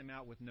sent them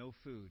out with no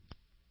food.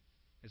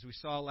 As we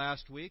saw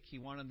last week, he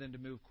wanted them to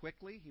move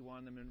quickly. He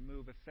wanted them to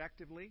move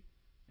effectively.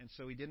 And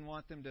so he didn't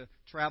want them to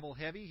travel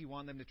heavy. He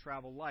wanted them to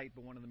travel light.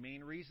 But one of the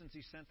main reasons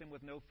he sent them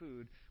with no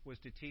food was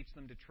to teach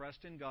them to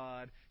trust in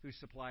God, who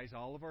supplies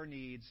all of our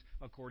needs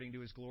according to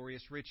his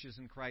glorious riches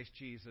in Christ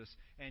Jesus.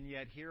 And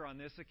yet here on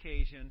this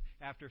occasion,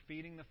 after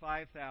feeding the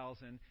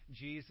 5,000,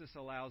 Jesus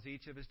allows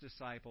each of his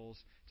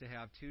disciples to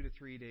have 2 to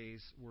 3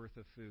 days' worth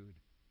of food.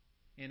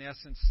 In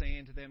essence,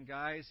 saying to them,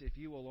 guys, if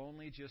you will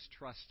only just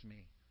trust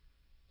me,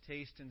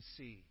 taste and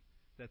see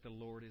that the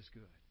Lord is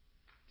good.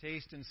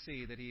 Taste and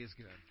see that he is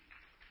good.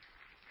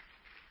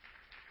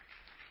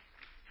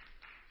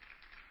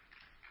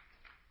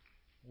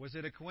 Was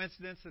it a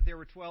coincidence that there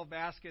were 12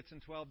 baskets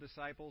and 12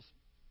 disciples?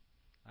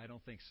 I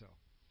don't think so.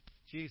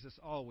 Jesus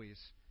always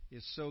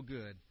is so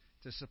good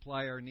to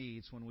supply our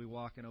needs when we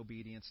walk in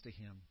obedience to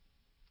him.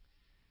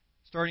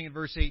 Starting in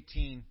verse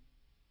 18, it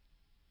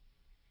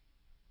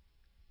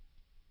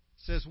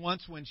says,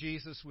 once when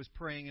Jesus was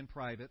praying in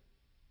private,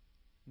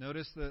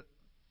 notice that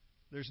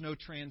there's no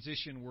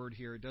transition word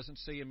here. It doesn't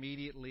say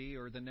immediately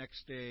or the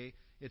next day.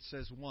 It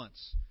says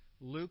once.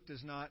 Luke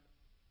does not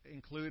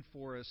include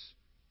for us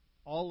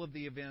all of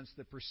the events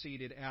that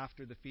preceded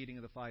after the feeding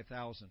of the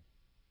 5,000.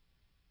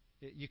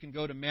 You can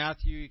go to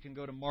Matthew, you can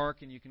go to Mark,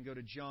 and you can go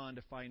to John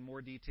to find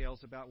more details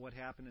about what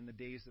happened in the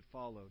days that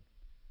followed.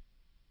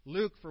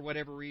 Luke, for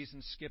whatever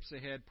reason, skips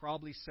ahead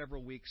probably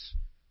several weeks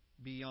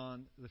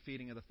beyond the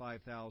feeding of the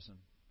 5,000.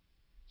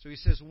 So he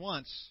says,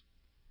 once,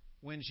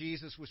 when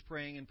Jesus was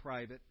praying in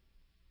private,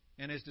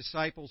 and his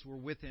disciples were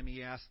with him,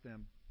 he asked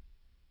them,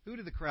 who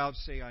do the crowd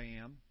say I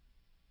am?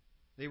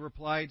 They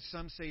replied,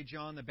 some say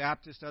John the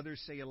Baptist,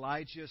 others say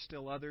Elijah,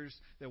 still others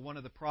that one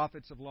of the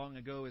prophets of long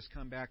ago has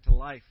come back to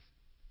life.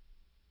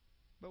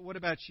 But what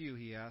about you,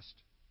 he asked.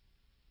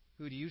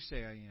 Who do you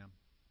say I am?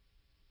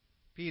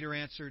 Peter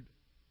answered,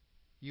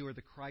 you are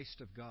the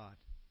Christ of God.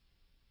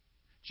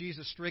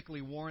 Jesus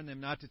strictly warned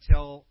them not to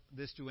tell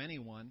this to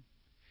anyone.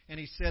 And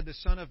he said, the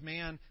Son of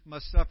Man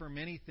must suffer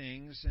many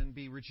things and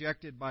be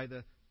rejected by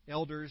the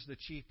elders, the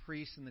chief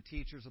priests, and the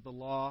teachers of the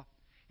law.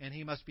 And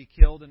he must be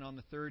killed and on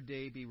the third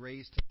day be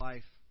raised to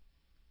life.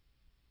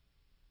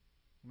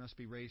 He must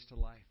be raised to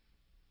life.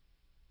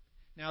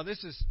 Now,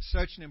 this is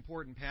such an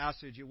important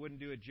passage, it wouldn't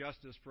do it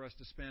justice for us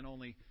to spend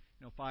only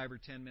 5 or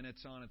 10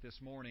 minutes on it this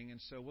morning. And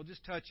so we'll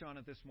just touch on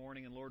it this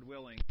morning, and Lord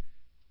willing,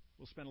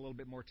 we'll spend a little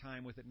bit more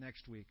time with it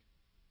next week.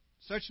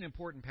 Such an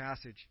important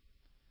passage.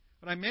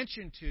 But I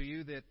mentioned to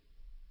you that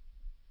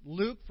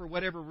Luke, for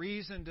whatever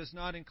reason, does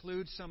not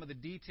include some of the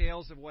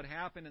details of what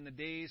happened in the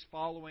days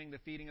following the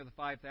feeding of the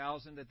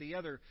 5,000 that the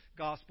other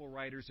gospel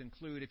writers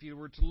include. If you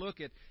were to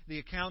look at the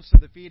accounts of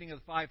the feeding of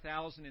the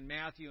 5,000 in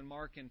Matthew and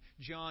Mark and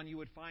John, you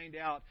would find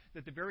out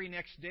that the very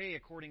next day,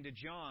 according to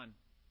John,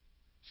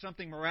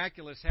 something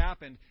miraculous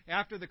happened.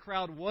 After the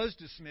crowd was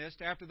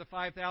dismissed, after the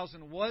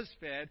 5,000 was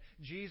fed,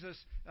 Jesus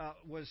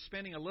was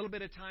spending a little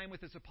bit of time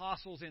with His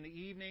apostles in the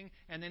evening,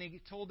 and then He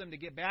told them to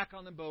get back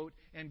on the boat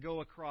and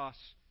go across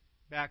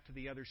back to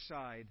the other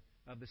side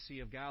of the Sea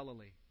of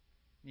Galilee.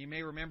 You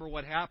may remember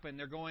what happened.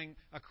 They're going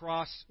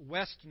across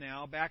west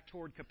now, back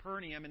toward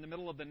Capernaum in the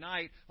middle of the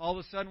night. All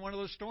of a sudden, one of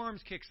those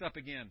storms kicks up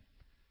again.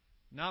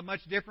 Not much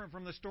different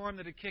from the storm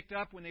that had kicked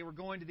up when they were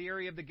going to the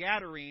area of the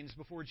Gadarenes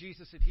before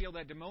Jesus had healed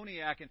that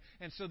demoniac.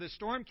 And so the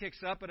storm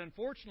kicks up, but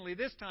unfortunately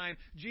this time,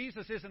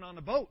 Jesus isn't on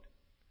the boat.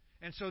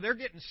 And so they're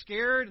getting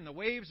scared, and the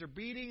waves are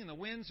beating, and the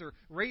winds are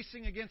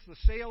racing against the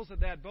sails of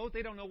that boat.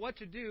 They don't know what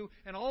to do,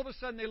 and all of a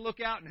sudden they look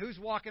out, and who's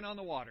walking on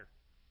the water?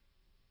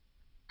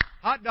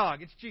 Hot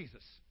dog, it's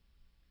Jesus.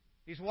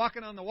 He's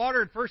walking on the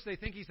water. At first they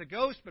think he's a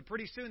ghost, but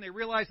pretty soon they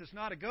realize it's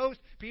not a ghost.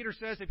 Peter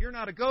says, if you're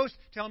not a ghost,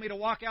 tell me to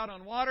walk out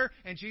on water.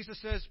 And Jesus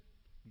says,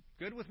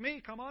 good with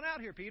me. Come on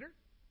out here, Peter.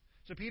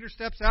 So Peter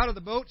steps out of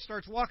the boat,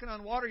 starts walking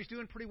on water. He's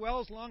doing pretty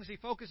well as long as he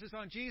focuses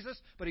on Jesus,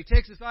 but he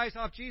takes his eyes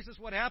off Jesus.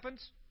 What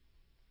happens?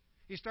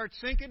 He starts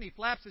sinking. He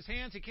flaps his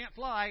hands. He can't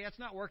fly. That's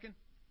not working.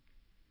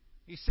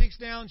 He sinks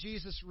down.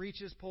 Jesus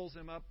reaches, pulls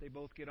him up. They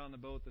both get on the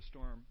boat. The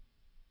storm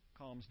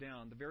calms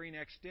down. The very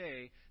next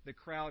day, the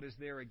crowd is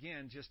there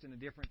again, just in a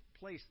different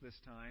place this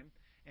time,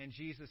 and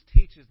Jesus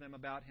teaches them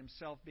about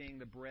Himself being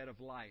the bread of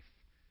life.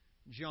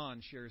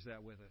 John shares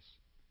that with us.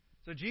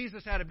 So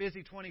Jesus had a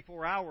busy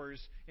 24 hours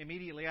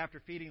immediately after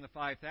feeding the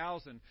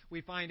 5,000.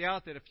 We find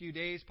out that a few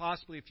days,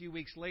 possibly a few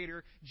weeks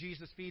later,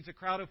 Jesus feeds a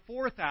crowd of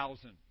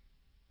 4,000.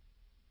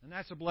 And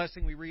that's a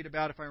blessing we read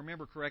about, if I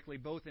remember correctly,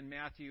 both in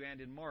Matthew and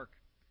in Mark.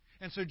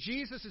 And so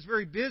Jesus is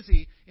very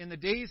busy in the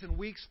days and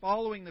weeks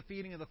following the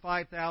feeding of the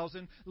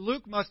 5,000.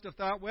 Luke must have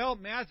thought, well,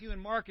 Matthew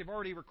and Mark have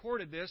already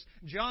recorded this.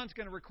 John's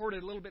going to record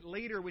it a little bit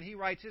later when he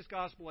writes his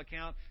gospel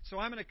account. So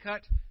I'm going to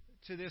cut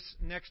to this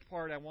next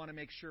part. I want to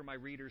make sure my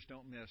readers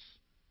don't miss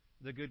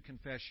the good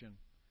confession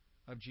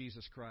of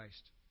Jesus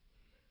Christ.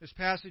 This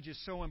passage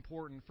is so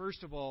important.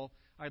 First of all,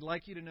 I'd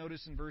like you to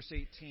notice in verse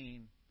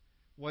 18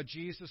 what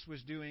Jesus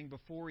was doing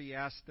before He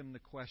asked them the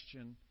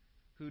question,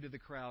 who do the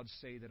crowds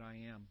say that I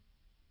am?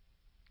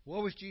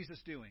 What was Jesus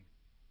doing?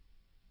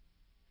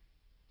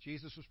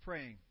 Jesus was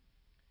praying.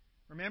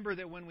 Remember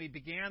that when we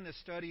began the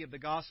study of the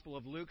Gospel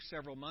of Luke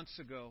several months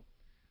ago,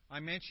 I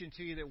mentioned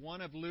to you that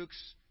one of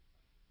Luke's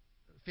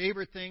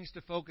favorite things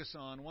to focus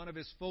on, one of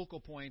his focal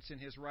points in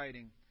his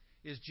writing,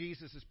 is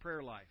Jesus'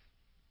 prayer life.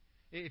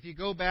 If you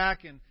go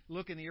back and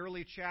look in the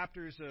early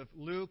chapters of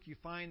Luke, you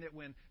find that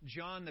when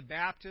John the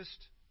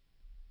Baptist,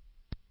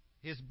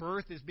 his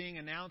birth is being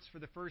announced for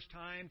the first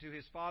time to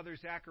his father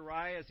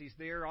Zechariah as he's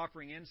there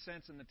offering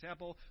incense in the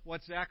temple.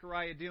 What's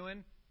Zechariah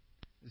doing?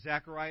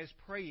 Zechariah is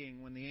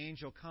praying when the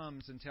angel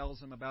comes and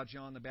tells him about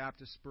John the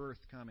Baptist's birth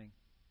coming.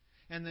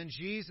 And then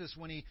Jesus,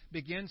 when He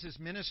begins His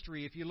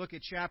ministry, if you look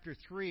at chapter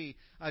 3,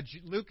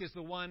 Luke is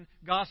the one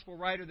gospel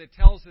writer that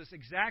tells us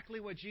exactly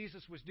what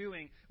Jesus was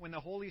doing when the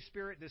Holy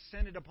Spirit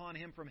descended upon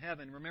Him from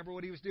heaven. Remember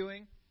what He was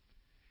doing?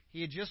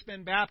 He had just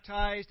been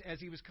baptized.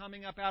 As He was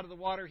coming up out of the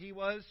water, He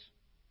was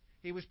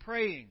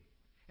praying.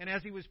 And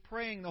as He was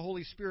praying, the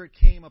Holy Spirit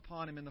came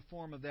upon Him in the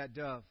form of that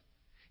dove.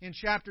 In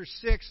chapter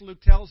 6,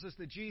 Luke tells us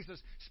that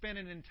Jesus spent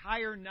an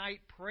entire night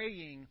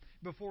praying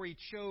before He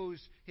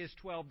chose His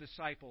 12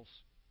 disciples.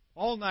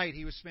 All night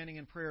He was spending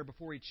in prayer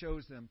before He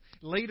chose them.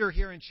 Later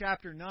here in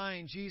chapter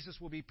 9, Jesus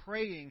will be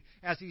praying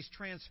as He's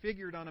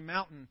transfigured on a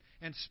mountain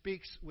and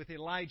speaks with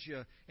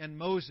Elijah and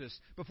Moses.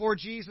 Before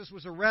Jesus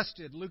was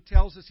arrested, Luke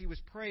tells us He was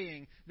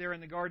praying there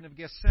in the Garden of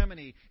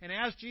Gethsemane. And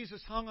as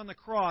Jesus hung on the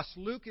cross,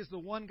 Luke is the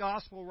one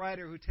gospel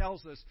writer who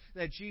tells us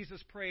that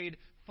Jesus prayed,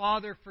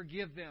 Father,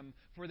 forgive them,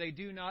 for they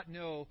do not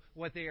know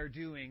what they are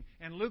doing.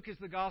 And Luke is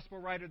the gospel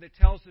writer that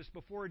tells us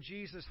before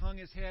Jesus hung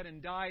His head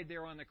and died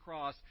there on the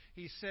cross,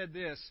 He said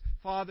this,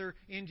 Father,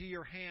 into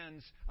Your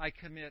hands I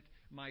commit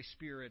my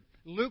spirit.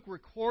 Luke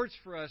records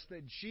for us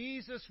that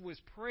Jesus was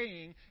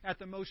praying at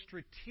the most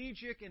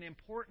strategic and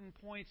important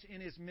points in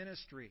His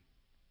ministry.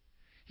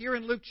 Here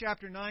in Luke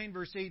chapter 9,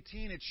 verse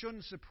 18, it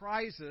shouldn't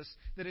surprise us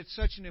that at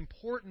such an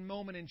important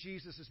moment in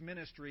Jesus'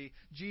 ministry,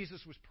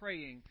 Jesus was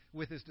praying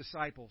with His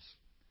disciples.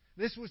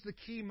 This was the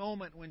key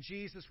moment when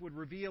Jesus would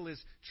reveal His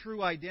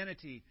true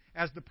identity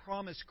as the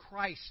promised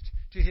Christ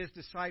to His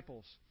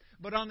disciples.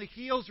 But on the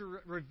heels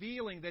of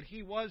revealing that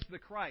He was the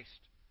Christ,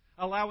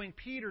 allowing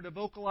Peter to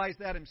vocalize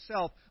that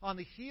himself, on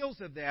the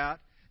heels of that,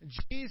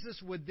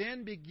 Jesus would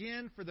then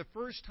begin for the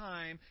first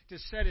time to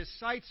set His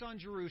sights on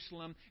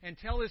Jerusalem and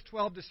tell His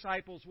 12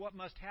 disciples what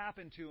must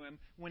happen to Him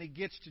when He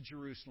gets to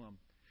Jerusalem.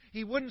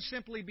 He wouldn't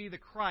simply be the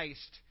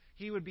Christ,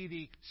 He would be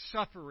the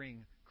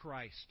suffering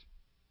Christ.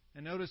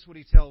 And notice what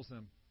He tells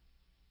them.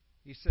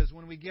 He says,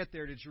 when we get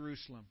there to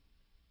Jerusalem,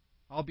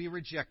 I'll be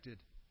rejected.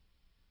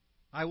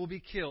 I will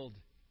be killed.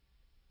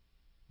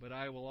 But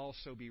I will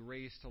also be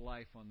raised to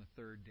life on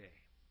the third day.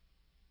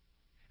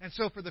 And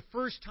so for the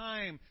first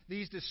time,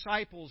 these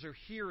disciples are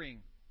hearing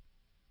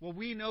what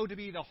we know to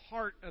be the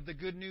heart of the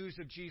good news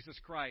of Jesus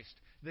Christ,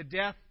 the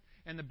death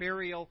and the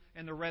burial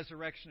and the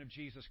resurrection of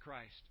Jesus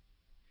Christ.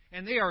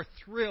 And they are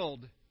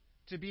thrilled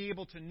to be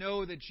able to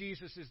know that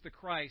Jesus is the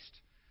Christ,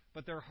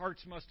 but their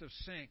hearts must have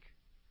sank,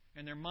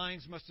 and their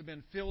minds must have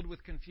been filled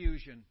with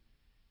confusion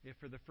if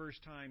for the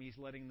first time He's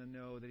letting them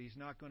know that He's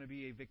not going to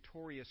be a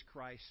victorious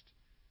Christ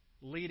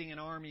leading an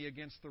army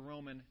against the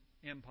Roman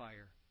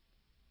Empire.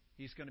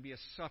 He's going to be a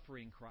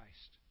suffering Christ.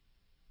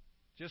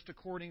 Just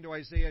according to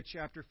Isaiah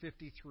chapter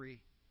 53,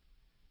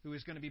 who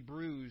is going to be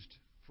bruised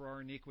for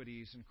our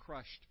iniquities and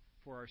crushed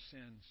for our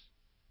sins.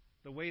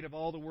 The weight of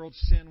all the world's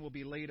sin will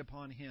be laid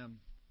upon Him.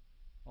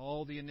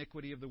 All the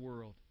iniquity of the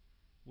world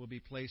will be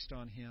placed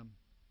on Him.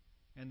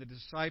 And the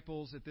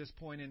disciples at this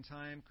point in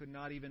time could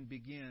not even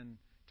begin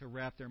to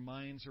wrap their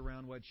minds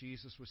around what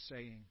Jesus was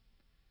saying.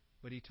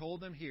 But He told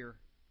them here,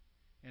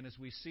 and as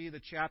we see the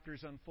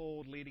chapters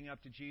unfold leading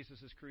up to Jesus'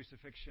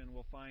 crucifixion,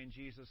 we'll find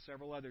Jesus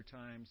several other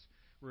times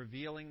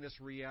revealing this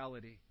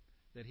reality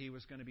that He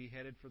was going to be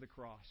headed for the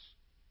cross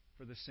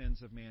for the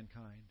sins of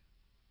mankind.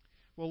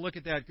 We'll look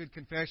at that good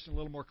confession a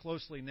little more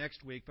closely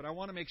next week, but I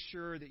want to make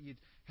sure that you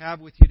have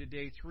with you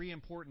today 3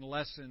 important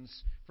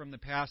lessons from the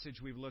passage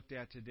we've looked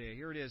at today.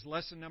 Here it is.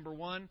 Lesson number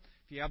 1.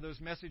 If you have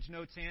those message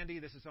notes handy,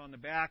 this is on the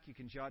back. You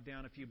can jot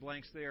down a few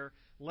blanks there.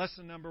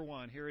 Lesson number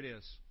 1. Here it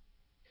is.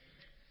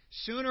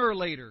 Sooner or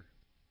later,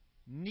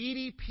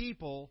 needy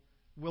people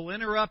will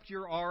interrupt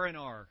your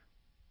R&R.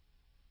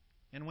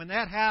 And when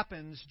that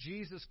happens,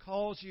 Jesus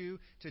calls you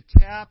to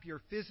tap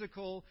your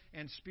physical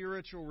and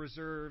spiritual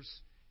reserves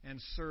and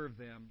serve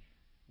them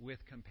with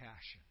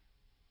compassion.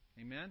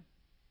 Amen?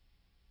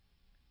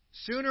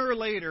 Sooner or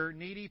later,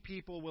 needy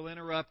people will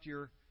interrupt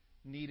your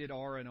needed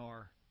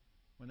R&R.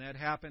 When that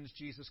happens,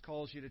 Jesus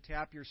calls you to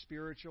tap your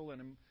spiritual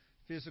and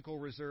physical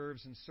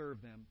reserves and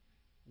serve them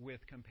with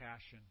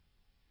compassion.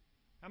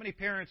 How many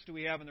parents do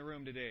we have in the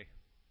room today?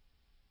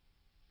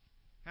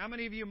 How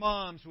many of you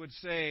moms would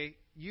say,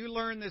 you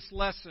learned this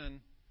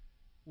lesson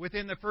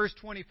within the first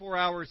 24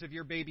 hours of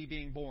your baby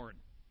being born?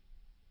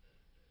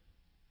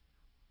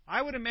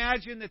 I would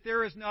imagine that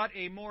there is not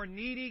a more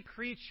needy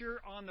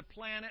creature on the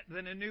planet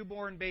than a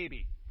newborn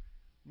baby.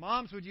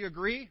 Moms, would you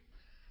agree?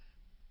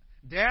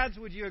 Dads,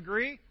 would you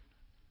agree?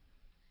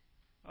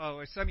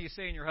 Oh, some of you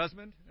saying your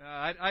husband?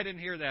 I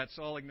didn't hear that,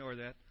 so I'll ignore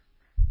that.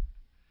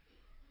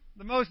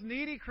 The most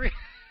needy creature...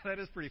 that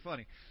is pretty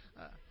funny.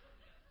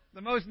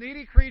 The most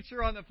needy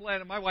creature on the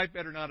planet... My wife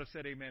better not have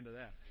said amen to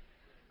that.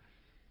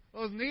 The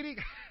most needy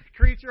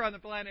creature on the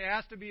planet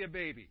has to be a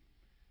baby.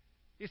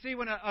 You see,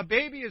 when a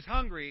baby is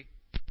hungry,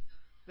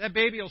 that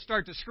baby will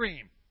start to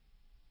scream.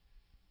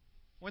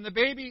 When the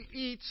baby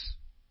eats,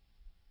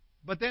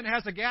 but then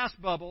has a gas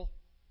bubble,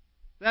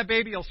 that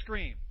baby will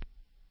scream.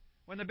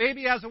 When the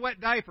baby has a wet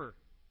diaper,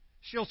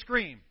 she'll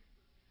scream.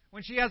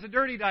 When she has a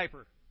dirty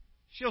diaper,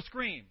 she'll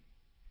scream.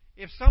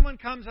 If someone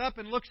comes up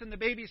and looks in the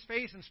baby's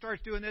face and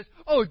starts doing this,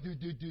 oh,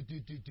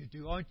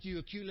 aren't you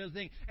a cute little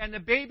thing? And the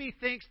baby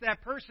thinks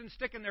that person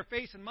sticking their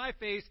face in my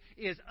face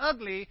is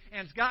ugly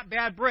and's got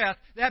bad breath,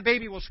 that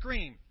baby will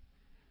scream.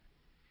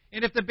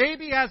 And if the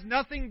baby has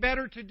nothing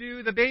better to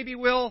do, the baby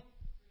will...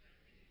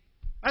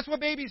 That's what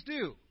babies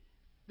do.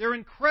 They're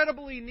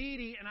incredibly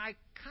needy, and I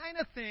kind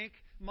of think,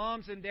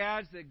 moms and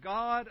dads, that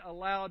God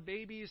allowed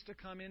babies to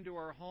come into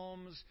our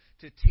homes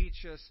to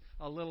teach us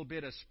a little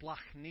bit of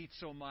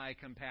splachnizomai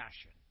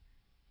compassion.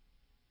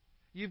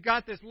 You've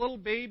got this little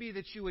baby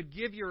that you would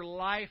give your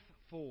life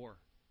for,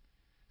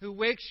 who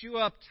wakes you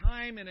up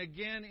time and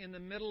again in the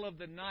middle of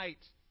the night,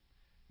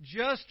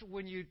 just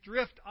when you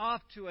drift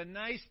off to a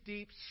nice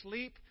deep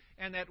sleep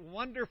and that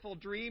wonderful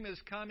dream is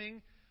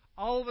coming.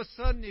 All of a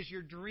sudden, as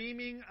you're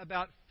dreaming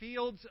about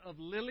fields of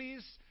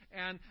lilies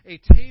and a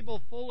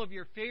table full of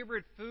your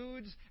favorite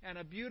foods and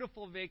a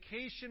beautiful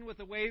vacation with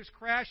the waves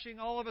crashing,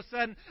 all of a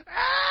sudden,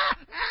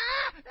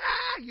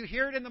 you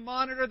hear it in the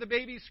monitor, the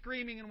baby's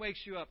screaming and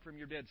wakes you up from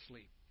your dead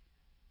sleep.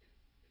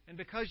 And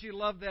because you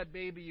love that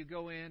baby, you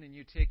go in and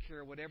you take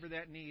care of whatever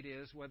that need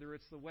is, whether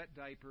it's the wet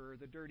diaper or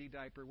the dirty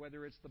diaper,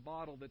 whether it's the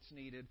bottle that's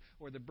needed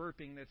or the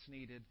burping that's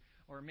needed,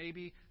 or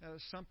maybe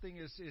something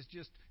is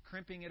just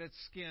crimping at its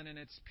skin and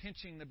it's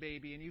pinching the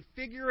baby, and you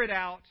figure it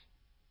out,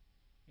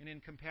 and in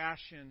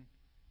compassion,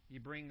 you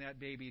bring that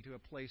baby to a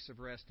place of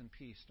rest and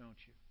peace, don't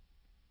you?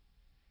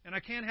 And I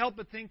can't help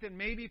but think that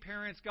maybe,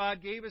 parents,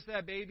 God gave us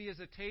that baby as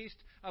a taste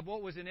of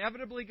what was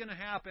inevitably going to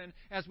happen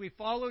as we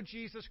follow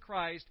Jesus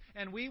Christ,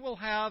 and we will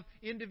have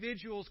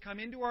individuals come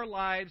into our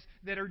lives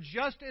that are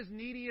just as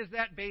needy as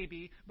that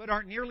baby, but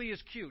aren't nearly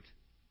as cute.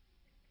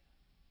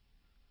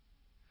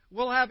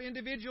 We'll have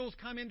individuals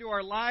come into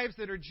our lives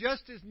that are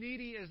just as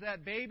needy as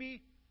that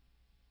baby,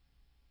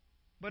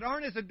 but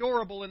aren't as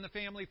adorable in the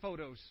family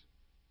photos.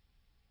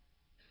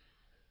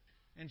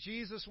 And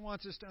Jesus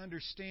wants us to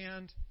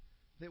understand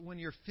that when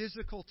your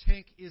physical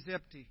tank is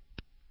empty,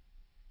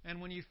 and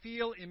when you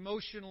feel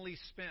emotionally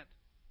spent,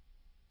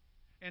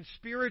 and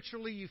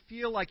spiritually you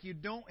feel like you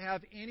don't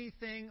have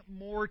anything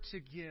more to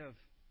give,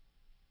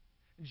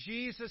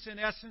 Jesus in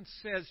essence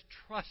says,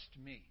 trust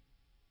me.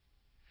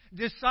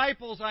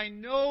 Disciples, I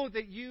know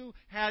that you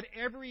had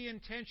every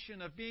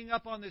intention of being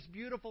up on this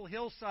beautiful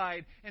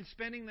hillside and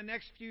spending the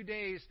next few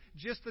days,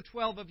 just the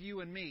 12 of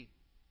you and me.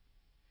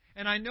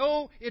 And I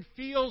know it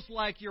feels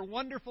like your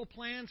wonderful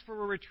plans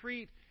for a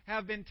retreat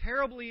have been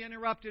terribly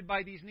interrupted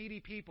by these needy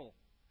people.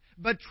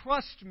 But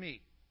trust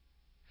me.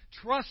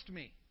 Trust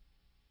me.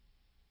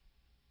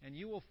 And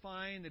you will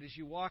find that as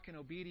you walk in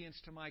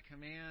obedience to my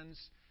commands,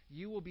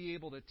 you will be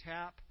able to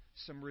tap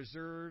some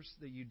reserves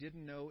that you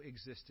didn't know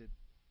existed.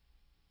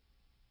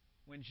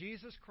 When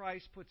Jesus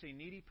Christ puts a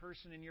needy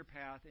person in your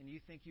path and you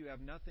think you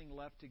have nothing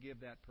left to give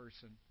that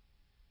person,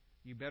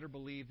 you better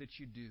believe that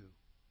you do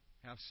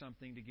have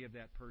something to give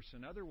that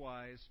person.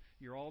 Otherwise,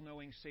 your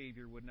all-knowing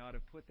Savior would not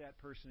have put that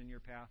person in your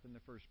path in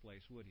the first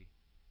place, would He?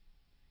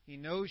 He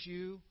knows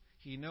you,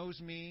 He knows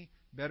me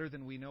better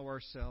than we know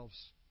ourselves.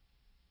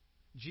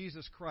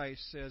 Jesus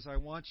Christ says, I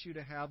want you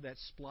to have that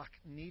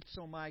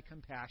splachnitzomai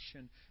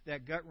compassion,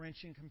 that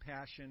gut-wrenching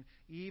compassion,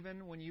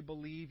 even when you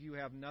believe you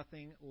have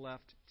nothing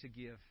left to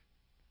give.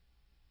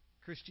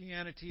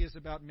 Christianity is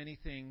about many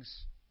things,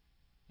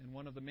 and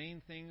one of the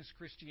main things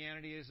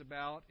Christianity is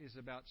about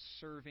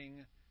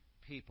serving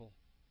people.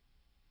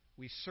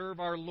 We serve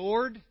our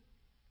Lord,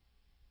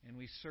 and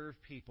we serve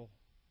people.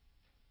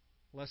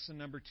 Lesson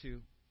number 2.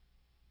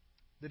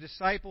 The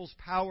disciples'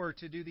 power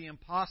to do the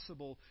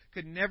impossible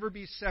could never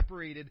be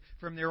separated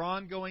from their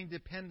ongoing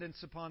dependence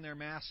upon their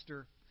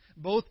Master.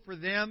 Both for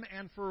them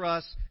and for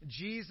us,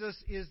 Jesus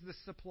is the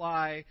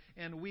supply,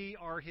 and we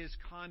are His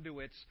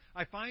conduits.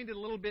 I find it a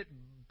little bit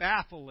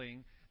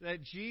baffling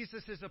that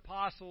Jesus'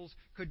 apostles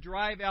could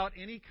drive out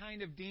any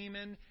kind of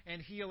demon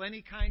and heal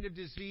any kind of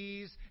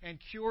disease and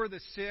cure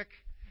the sick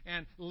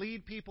and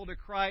lead people to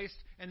Christ,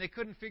 and they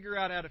couldn't figure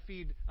out how to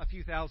feed a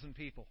few thousand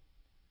people.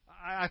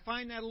 I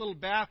find that a little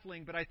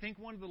baffling, but I think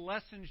one of the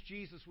lessons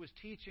Jesus was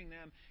teaching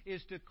them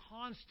is to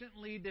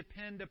constantly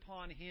depend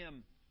upon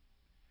Him.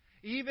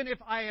 Even if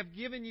I have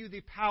given you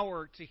the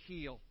power to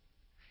heal,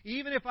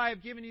 even if I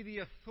have given you the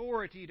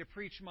authority to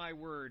preach my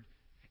word,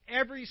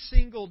 every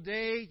single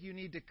day you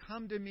need to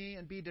come to me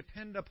and be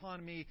dependent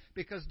upon me,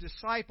 because,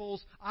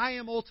 disciples, I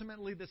am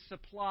ultimately the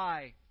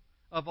supply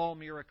of all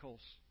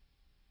miracles.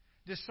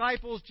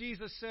 Disciples,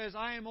 Jesus says,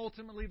 I am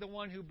ultimately the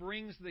one who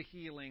brings the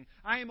healing.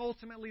 I am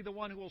ultimately the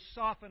one who will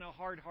soften a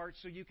hard heart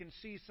so you can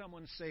see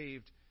someone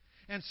saved.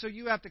 And so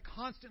you have to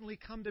constantly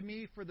come to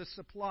me for the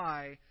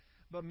supply,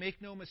 but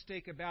make no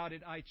mistake about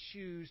it, I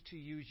choose to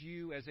use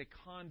you as a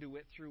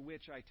conduit through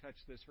which I touch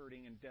this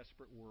hurting and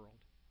desperate world.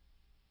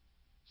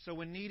 So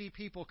when needy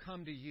people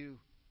come to you,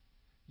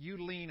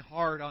 you lean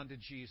hard onto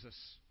Jesus.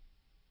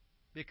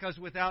 Because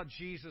without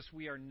Jesus,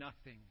 we are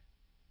nothing.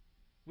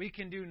 We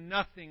can do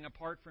nothing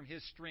apart from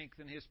His strength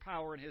and His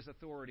power and His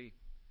authority.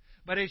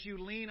 But as you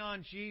lean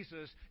on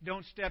Jesus,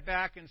 don't step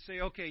back and say,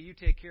 okay, you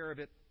take care of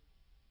it.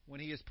 When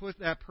He has put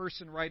that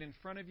person right in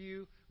front of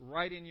you,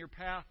 right in your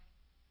path,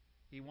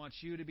 He wants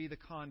you to be the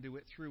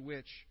conduit through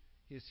which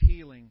His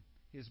healing,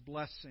 His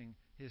blessing,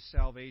 His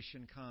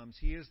salvation comes.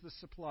 He is the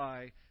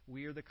supply.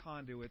 We are the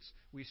conduits.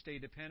 We stay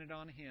dependent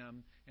on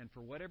Him. And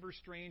for whatever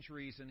strange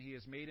reason, He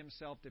has made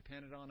Himself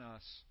dependent on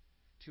us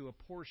to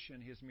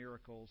apportion His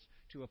miracles,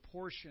 to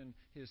apportion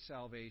His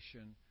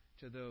salvation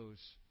to those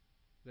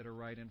that are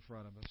right in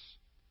front of us.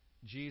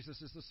 Jesus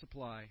is the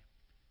supply.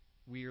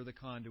 We are the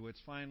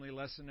conduits. Finally,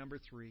 lesson number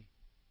 3.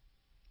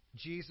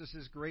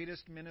 Jesus'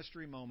 greatest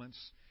ministry moments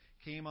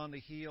came on the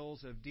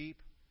heels of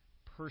deep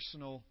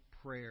personal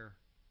prayer.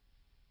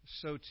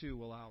 So too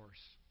will ours.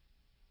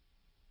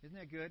 Isn't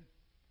that good?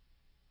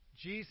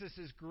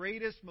 Jesus'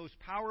 greatest, most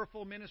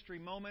powerful ministry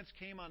moments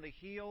came on the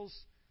heels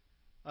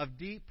of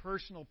deep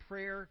personal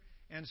prayer,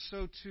 and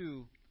so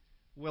too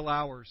will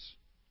ours.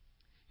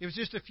 It was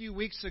just a few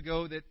weeks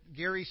ago that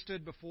Gary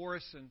stood before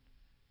us, and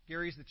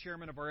Gary's the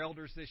chairman of our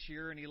elders this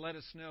year, and he let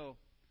us know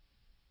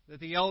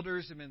that the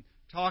elders have been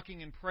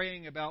talking and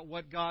praying about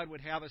what God would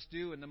have us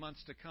do in the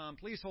months to come.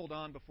 Please hold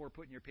on before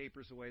putting your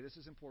papers away. This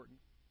is important.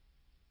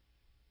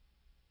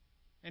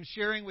 And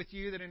sharing with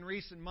you that in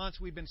recent months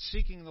we've been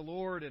seeking the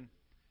Lord, and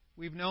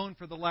we've known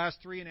for the last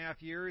 3.5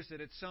 years that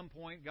at some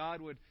point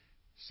God would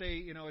say,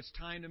 it's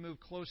time to move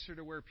closer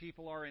to where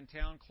people are in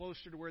town,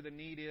 closer to where the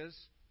need is.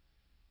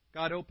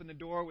 God opened the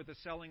door with the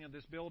selling of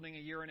this building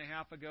 1.5 years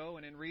ago,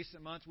 and in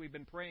recent months we've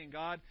been praying,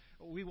 God,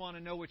 we want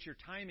to know what your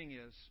timing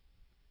is.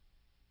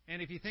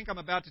 And if you think I'm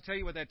about to tell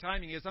you what that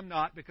timing is, I'm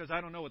not, because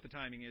I don't know what the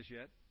timing is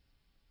yet.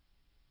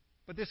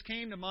 But this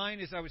came to mind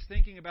as I was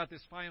thinking about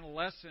this final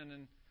lesson,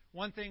 and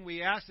one thing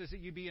we ask is that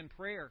you be in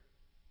prayer.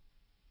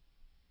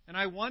 And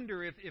I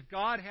wonder if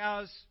God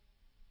has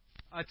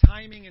a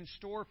timing in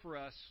store for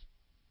us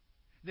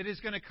that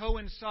is going to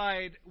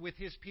coincide with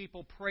His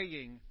people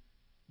praying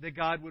that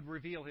God would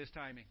reveal His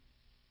timing.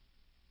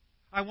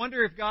 I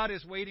wonder if God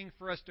is waiting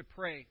for us to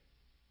pray.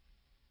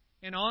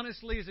 And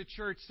honestly, as a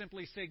church,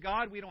 simply say,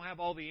 God, we don't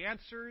have all the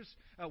answers.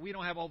 We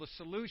don't have all the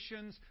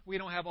solutions. We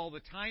don't have all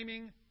the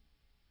timing.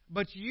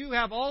 But you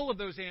have all of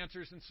those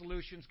answers and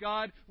solutions.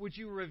 God, would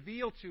you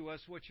reveal to us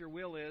what your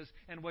will is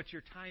and what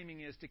your timing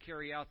is to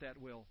carry out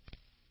that will?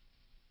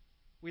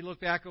 We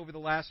look back over the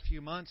last few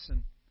months,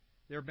 and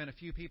there have been a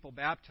few people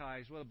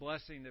baptized. What a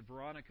blessing that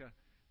Veronica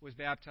was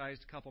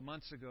baptized a couple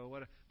months ago.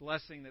 What a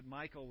blessing that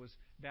Michael was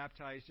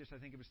baptized just, I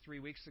think it was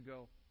 3 weeks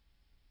ago.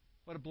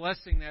 What a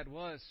blessing that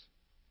was.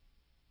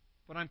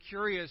 But I'm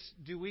curious,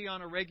 do we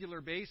on a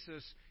regular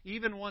basis,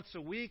 even once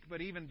a week,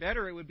 but even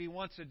better, it would be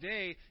once a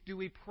day, do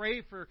we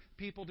pray for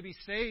people to be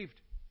saved?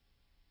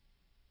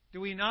 Do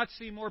we not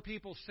see more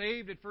people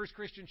saved at First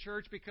Christian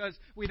Church because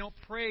we don't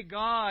pray,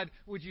 God,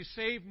 would you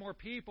save more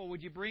people?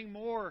 Would you bring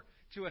more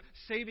to a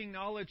saving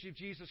knowledge of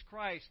Jesus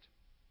Christ?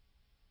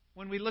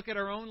 When we look at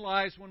our own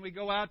lives, when we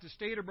go out to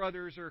Stater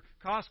Brothers or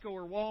Costco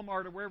or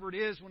Walmart or wherever it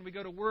is, when we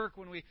go to work,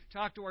 when we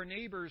talk to our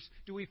neighbors,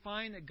 do we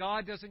find that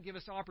God doesn't give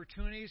us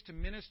opportunities to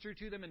minister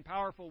to them in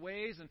powerful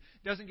ways and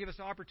doesn't give us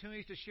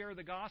opportunities to share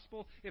the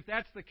gospel? If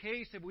that's the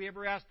case, have we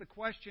ever asked the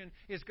question,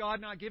 is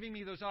God not giving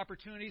me those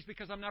opportunities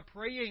because I'm not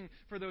praying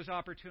for those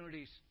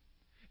opportunities?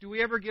 Do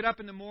we ever get up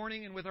in the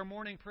morning and with our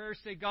morning prayer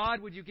say,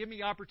 God, would you give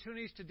me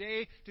opportunities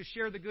today to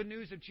share the good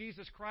news of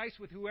Jesus Christ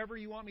with whoever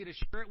you want me to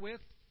share it with?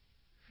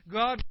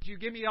 God, would you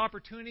give me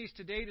opportunities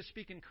today to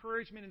speak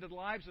encouragement into the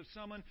lives of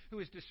someone who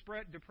is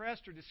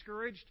depressed or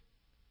discouraged?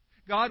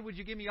 God, would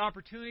you give me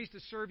opportunities to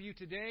serve you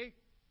today?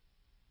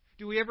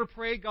 Do we ever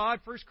pray, God,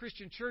 First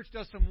Christian Church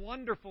does some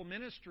wonderful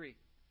ministry,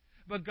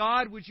 but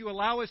God, would you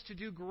allow us to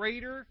do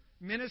greater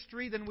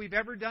ministry than we've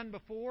ever done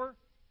before?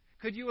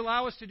 Could you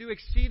allow us to do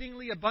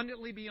exceedingly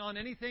abundantly beyond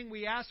anything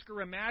we ask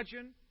or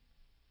imagine?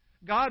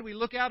 God, we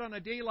look out on a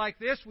day like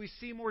this, we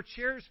see more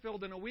chairs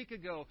filled than a week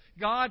ago.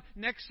 God,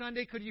 next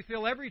Sunday, could you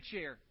fill every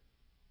chair?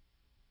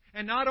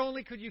 And not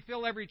only could you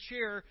fill every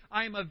chair,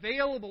 I am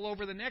available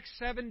over the next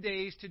 7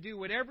 days to do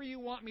whatever you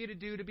want me to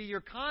do to be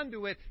your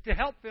conduit to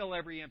help fill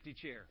every empty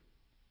chair.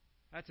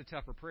 That's a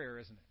tougher prayer,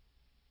 isn't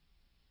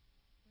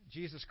it?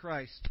 Jesus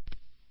Christ,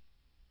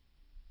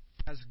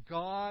 as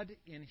God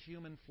in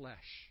human flesh,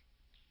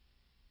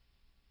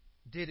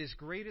 did His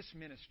greatest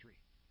ministry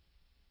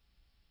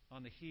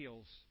on the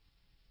heels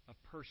of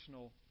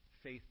personal,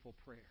 faithful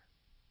prayer.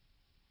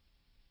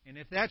 And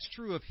if that's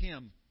true of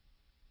Him,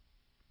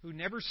 who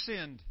never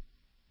sinned,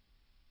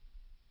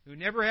 who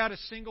never had a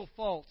single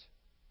fault,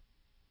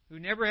 who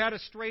never had a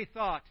stray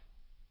thought,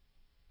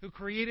 who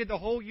created the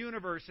whole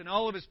universe in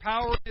all of His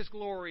power and His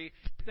glory,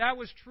 if that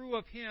was true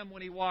of Him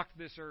when He walked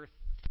this earth,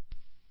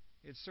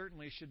 it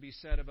certainly should be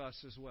said of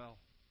us as well.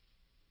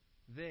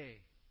 They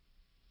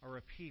are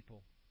a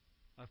people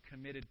of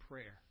committed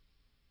prayer.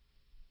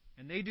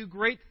 And they do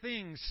great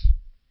things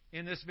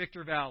in this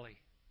Victor Valley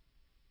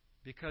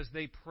because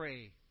they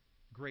pray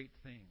great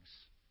things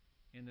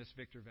in this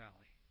Victor Valley.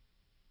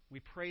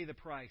 We pray the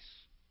price.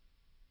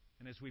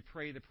 And as we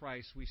pray the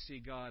price, we see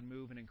God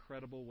move in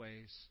incredible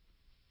ways.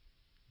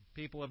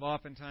 People have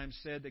oftentimes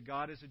said that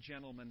God is a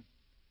gentleman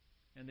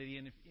and that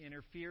He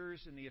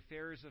interferes in the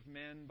affairs of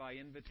men by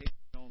invitation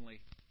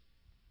only.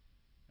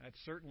 That's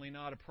certainly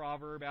not a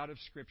proverb out of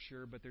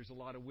Scripture, but there's a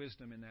lot of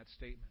wisdom in that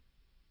statement.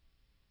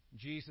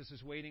 Jesus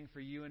is waiting for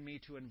you and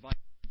me to invite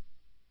Him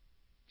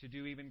to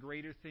do even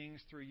greater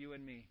things through you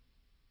and me.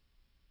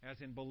 As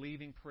in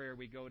believing prayer,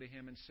 we go to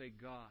Him and say,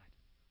 God,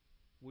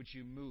 would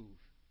you move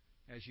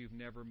as you've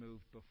never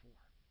moved before?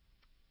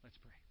 Let's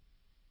pray.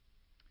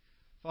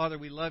 Father,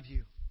 we love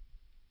you,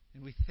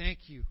 and we thank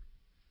you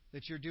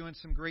that you're doing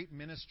some great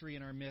ministry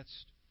in our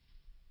midst.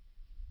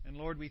 And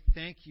Lord, we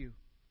thank you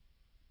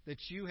that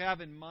you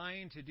have in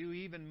mind to do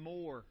even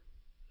more,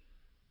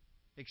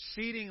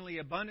 exceedingly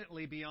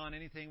abundantly beyond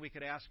anything we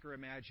could ask or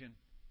imagine.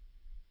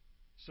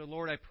 So,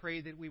 Lord, I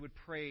pray that we would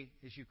pray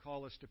as you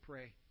call us to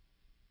pray.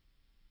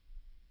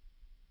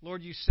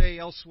 Lord, you say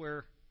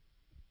elsewhere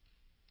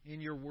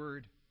in your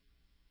word,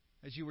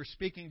 as you were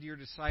speaking to your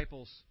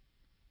disciples,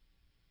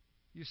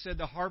 you said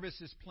the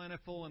harvest is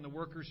plentiful and the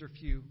workers are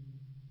few.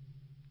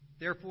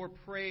 Therefore,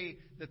 pray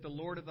that the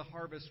Lord of the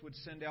harvest would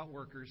send out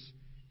workers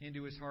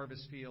into His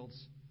harvest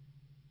fields.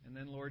 And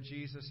then, Lord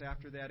Jesus,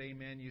 after that,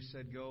 amen, you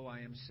said, go, I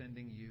am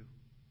sending you.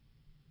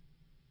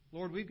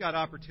 Lord, we've got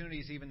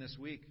opportunities even this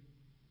week.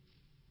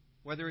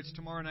 Whether it's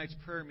tomorrow night's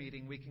prayer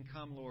meeting, we can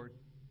come, Lord.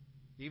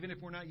 Even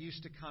if we're not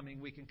used to coming,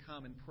 we can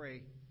come and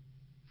pray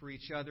for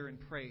each other and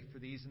pray for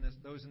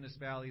those in this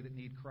valley that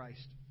need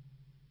Christ.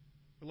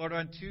 But Lord,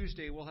 on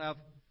Tuesday, we'll have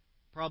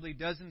probably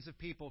dozens of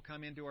people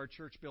come into our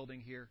church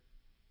building here,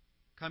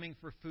 coming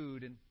for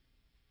food. And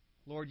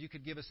Lord, you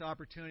could give us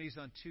opportunities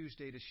on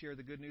Tuesday to share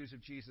the good news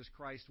of Jesus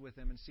Christ with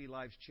them and see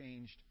lives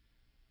changed.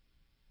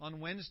 On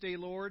Wednesday,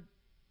 Lord,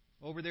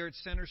 over there at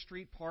Center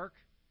Street Park,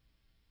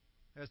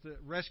 as the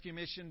Rescue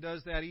Mission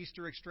does that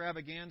Easter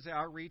extravaganza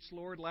outreach,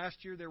 Lord,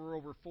 last year there were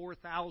over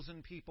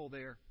 4,000 people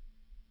there.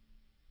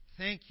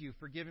 Thank you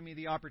for giving me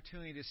the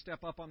opportunity to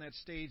step up on that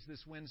stage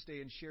this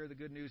Wednesday and share the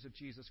good news of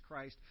Jesus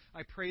Christ.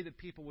 I pray that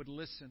people would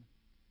listen.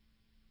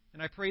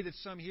 And I pray that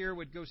some here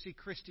would go see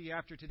Christy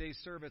after today's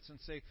service and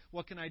say,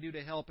 what can I do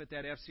to help at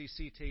that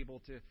FCC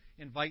table to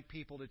invite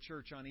people to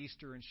church on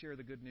Easter and share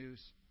the good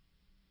news?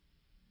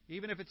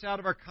 Even if it's out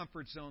of our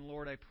comfort zone,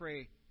 Lord, I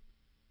pray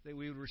that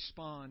we would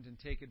respond and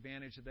take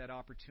advantage of that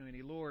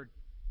opportunity. Lord,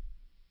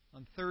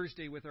 on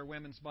Thursday with our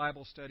women's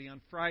Bible study,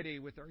 on Friday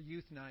with our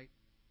youth night.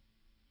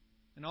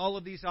 And all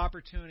of these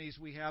opportunities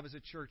we have as a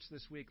church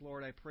this week,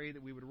 Lord, I pray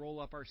that we would roll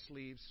up our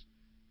sleeves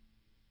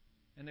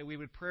and that we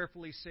would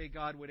prayerfully say,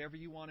 God, whatever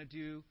you want to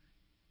do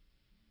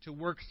to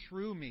work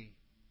through me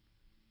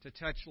to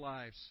touch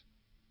lives,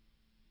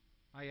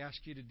 I ask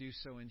you to do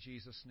so in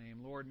Jesus'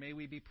 name. Lord, may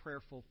we be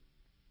prayerful.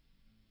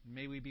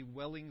 May we be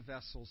willing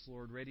vessels,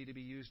 Lord, ready to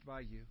be used by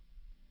you.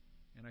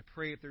 And I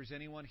pray if there's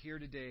anyone here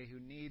today who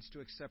needs to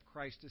accept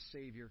Christ as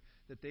Savior,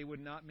 that they would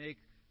not make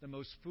the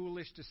most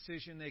foolish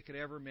decision they could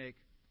ever make,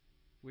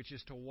 which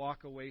is to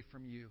walk away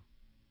from you.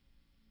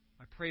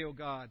 I pray, O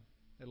God,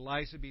 that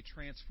lives would be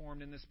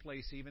transformed in this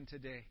place even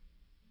today.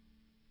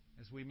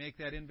 As we make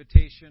that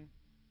invitation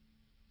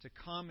to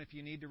come if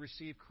you need to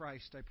receive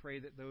Christ, I pray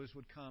that those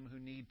would come who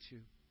need to.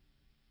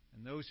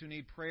 And those who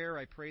need prayer,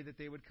 I pray that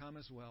they would come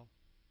as well.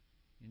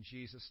 In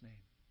Jesus' name.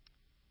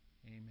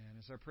 Amen.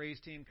 As our praise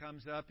team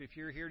comes up, if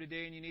you're here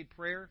today and you need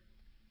prayer,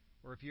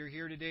 or if you're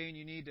here today and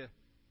you need to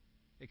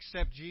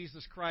accept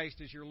Jesus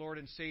Christ as your Lord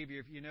and Savior,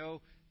 if you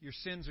know your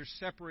sins are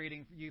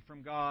separating you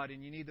from God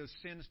and you need those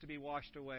sins to be washed away,